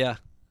vocals. Yeah.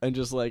 And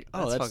just like,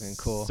 oh, That's that's fucking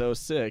cool. so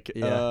sick.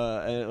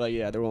 Yeah. And like,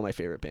 yeah, they're one of my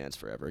favorite bands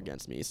forever,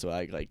 Against Me. So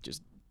I like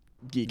just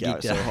geek out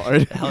Geeked so out.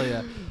 hard. Hell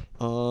yeah.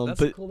 That's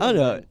but cool I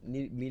don't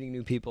know. meeting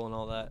new people and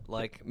all that.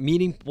 Like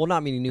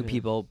not meeting new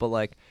people, but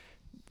like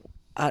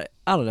I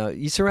don't know.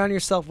 You surround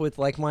yourself with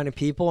like-minded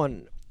people,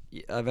 and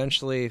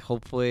eventually,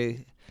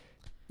 hopefully,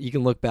 you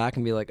can look back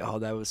and be like, "Oh,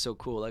 that was so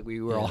cool! Like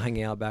we were all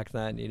hanging out back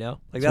then." You know,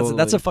 like that's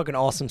Totally. a fucking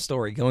awesome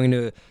story. Going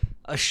to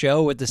a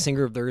show with the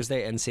singer of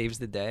Thursday and Saves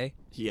the Day.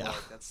 Yeah.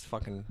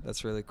 Like,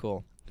 that's really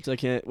cool. So I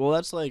can't. Well,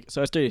 that's like.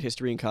 So I studied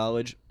history in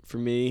college. For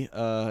me,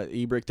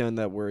 you break down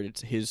that word.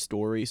 It's his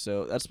story.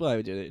 So that's why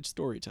I did it. It's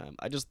story time.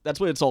 That's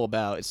what it's all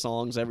about. It's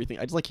songs, everything.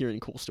 I just like hearing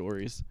cool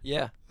stories.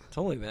 Yeah,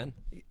 totally, man.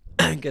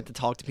 Get to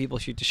talk to people,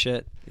 shoot the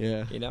shit.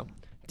 Yeah. You know.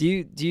 Do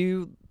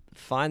you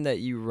find that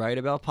you write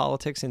about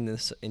politics in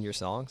your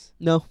songs?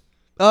 No.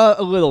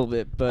 A little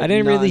bit, but I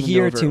didn't not really in an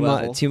hear overt too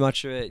level.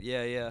 much of it.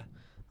 Yeah.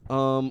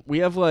 We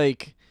have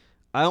like,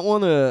 I don't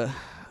want to.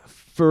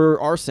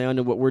 For our sound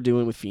and what we're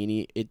doing with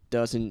Feeny, it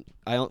doesn't.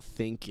 I don't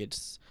think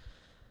it's.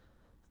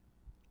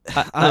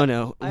 I don't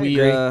know. I we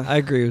agree. I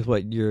agree with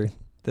what you're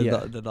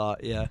Yeah. the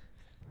thought. Yeah.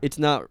 It's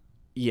not.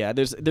 Yeah,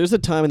 there's a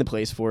time and a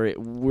place for it.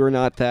 We're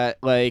not that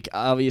like.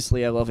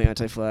 Obviously, I love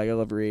Anti-Flag. I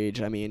love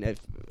Rage. I mean, if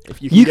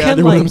you can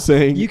gather what I'm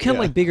saying, you can yeah.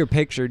 like bigger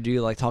picture do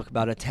like talk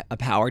about a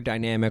power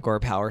dynamic or a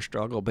power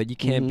struggle, but you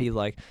can't be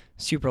like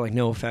super like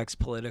no effects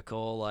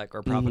political like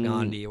or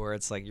propaganda where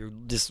it's like you're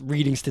just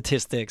reading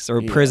statistics or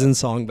a prison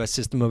song by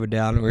System of a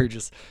Down and we're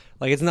just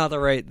like it's not the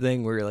right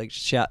thing where you're like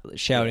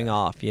shouting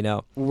off, you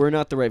know. We're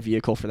not the right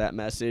vehicle for that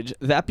message.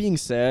 That being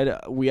said,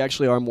 we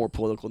actually are more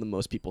political than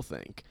most people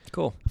think.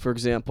 Cool. For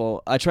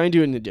example, I try and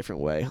do it in a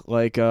different way.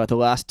 Like the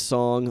last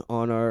song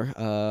on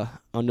our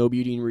on No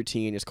Beauty and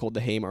Routine is called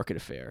 "The Haymarket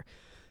Affair."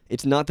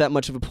 It's not that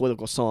much of a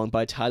political song, but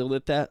I titled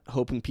it that,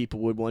 hoping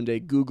people would one day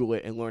Google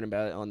it and learn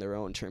about it on their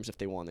own terms if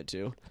they wanted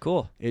to.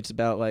 Cool. It's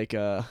about like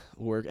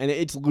work, and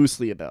it's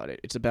loosely about it.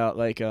 It's about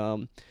like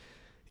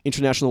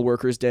International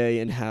Workers'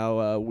 Day and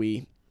how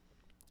we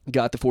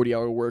got the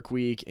 40-hour work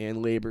week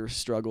and labor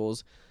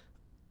struggles.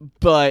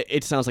 But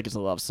it sounds like it's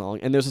a love song.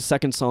 And there's a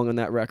second song on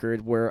that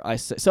record where I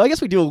say, so I guess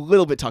we do a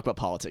little bit talk about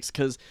politics,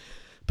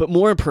 but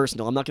more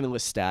personal. I'm not going to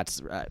list stats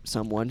at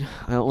someone.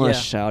 I don't want to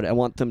shout. I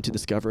want them to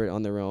discover it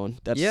on their own.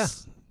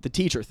 That's the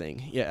teacher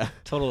thing. Yeah.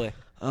 Totally.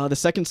 The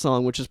second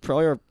song, which is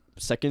probably our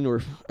second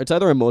or it's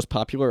either our most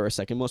popular or our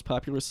second most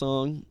popular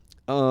song,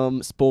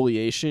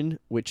 Spoliation,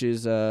 which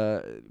is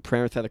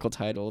parenthetical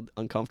titled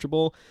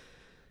Uncomfortable.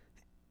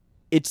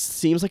 It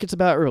seems like it's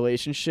about a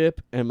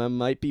relationship, and I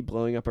might be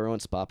blowing up our own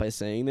spot by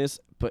saying this,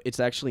 but it's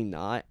actually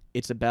not.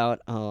 It's about,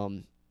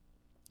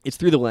 it's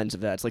through the lens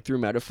of that. It's like through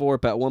metaphor,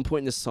 but at one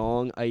point in the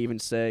song, I even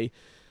say,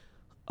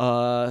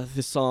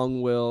 this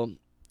song will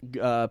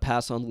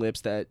pass on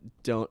lips that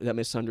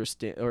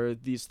misunderstand, or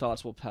these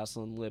thoughts will pass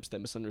on lips that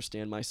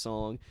misunderstand my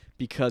song,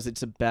 because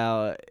it's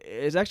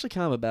actually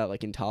kind of about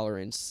like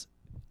intolerance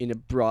in a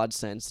broad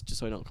sense,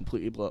 just so I don't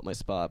completely blow up my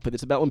spot, but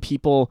it's about when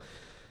people...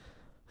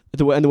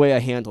 the way I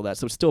handle that,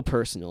 so it's still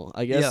personal.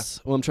 I guess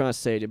what I'm trying to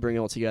say to bring it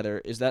all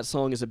together is that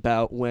song is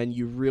about when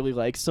you really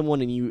like someone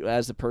and you,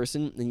 as a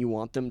person, and you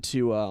want them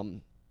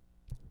to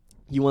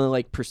you want to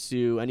like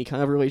pursue any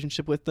kind of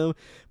relationship with them,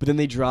 but then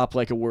they drop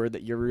like a word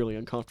that you're really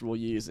uncomfortable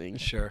using.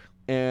 Sure.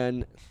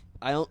 And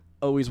I don't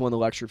always want to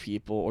lecture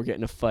people or get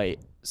in a fight.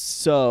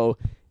 So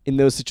in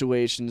those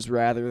situations,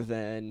 rather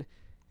than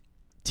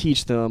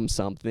teach them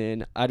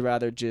something, I'd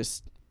rather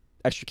just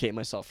extricate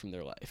myself from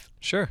their life.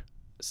 Sure.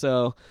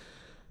 So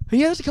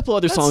yeah, there's a couple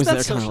other songs that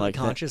are kind of like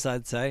conscious,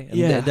 I'd say. And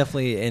Yeah.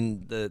 definitely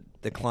in the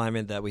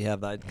climate that we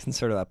have, I'd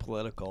consider that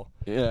political.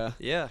 that. Yeah.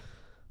 Yeah.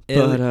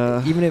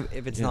 But, Even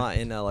if it's yeah. not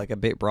in like a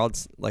big broad,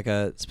 like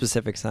a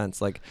specific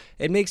sense, like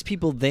it makes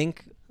people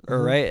think,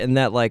 Mhm. right? And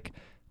that like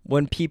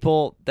when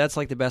people, that's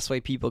like the best way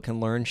people can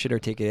learn shit or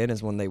take it in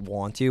is when they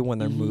want to, when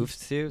they're Mhm.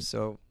 moved to.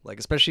 So like,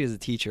 especially as a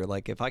teacher,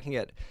 like if I can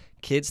get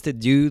kids to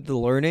do the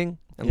learning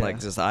and Yeah.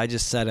 like I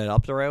just set it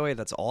up the right way,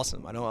 that's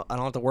awesome. I don't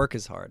have to work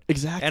as hard.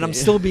 Exactly. And I'm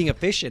still being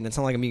efficient. It's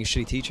not like I'm being a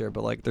shitty teacher,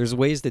 but like there's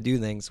ways to do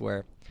things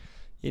where,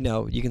 you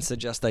know, you can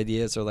suggest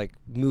ideas or like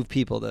move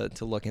people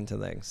to look into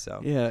things.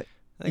 So Yeah.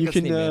 I think You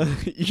that's neat, man.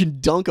 can you can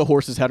dunk a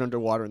horse's head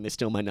underwater and they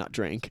still might not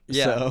drink.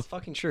 Yeah, So, it's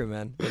fucking true,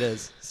 man. It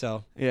is.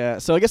 So yeah.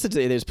 So I guess it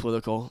is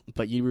political,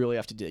 but you really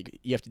have to dig.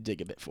 You have to dig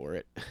a bit for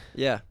it.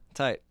 yeah,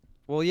 tight.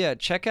 Well, yeah,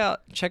 check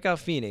out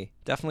Feeney.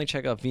 Definitely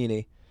check out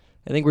Feeney.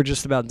 I think we're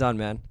just about done,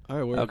 man. All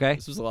right. Okay.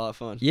 This was a lot of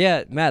fun.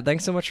 Yeah, Matt,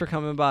 thanks so much for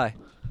coming by.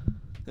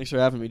 Thanks for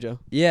having me, Joe.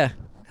 Yeah,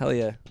 hell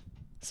yeah.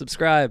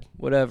 Subscribe,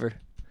 whatever.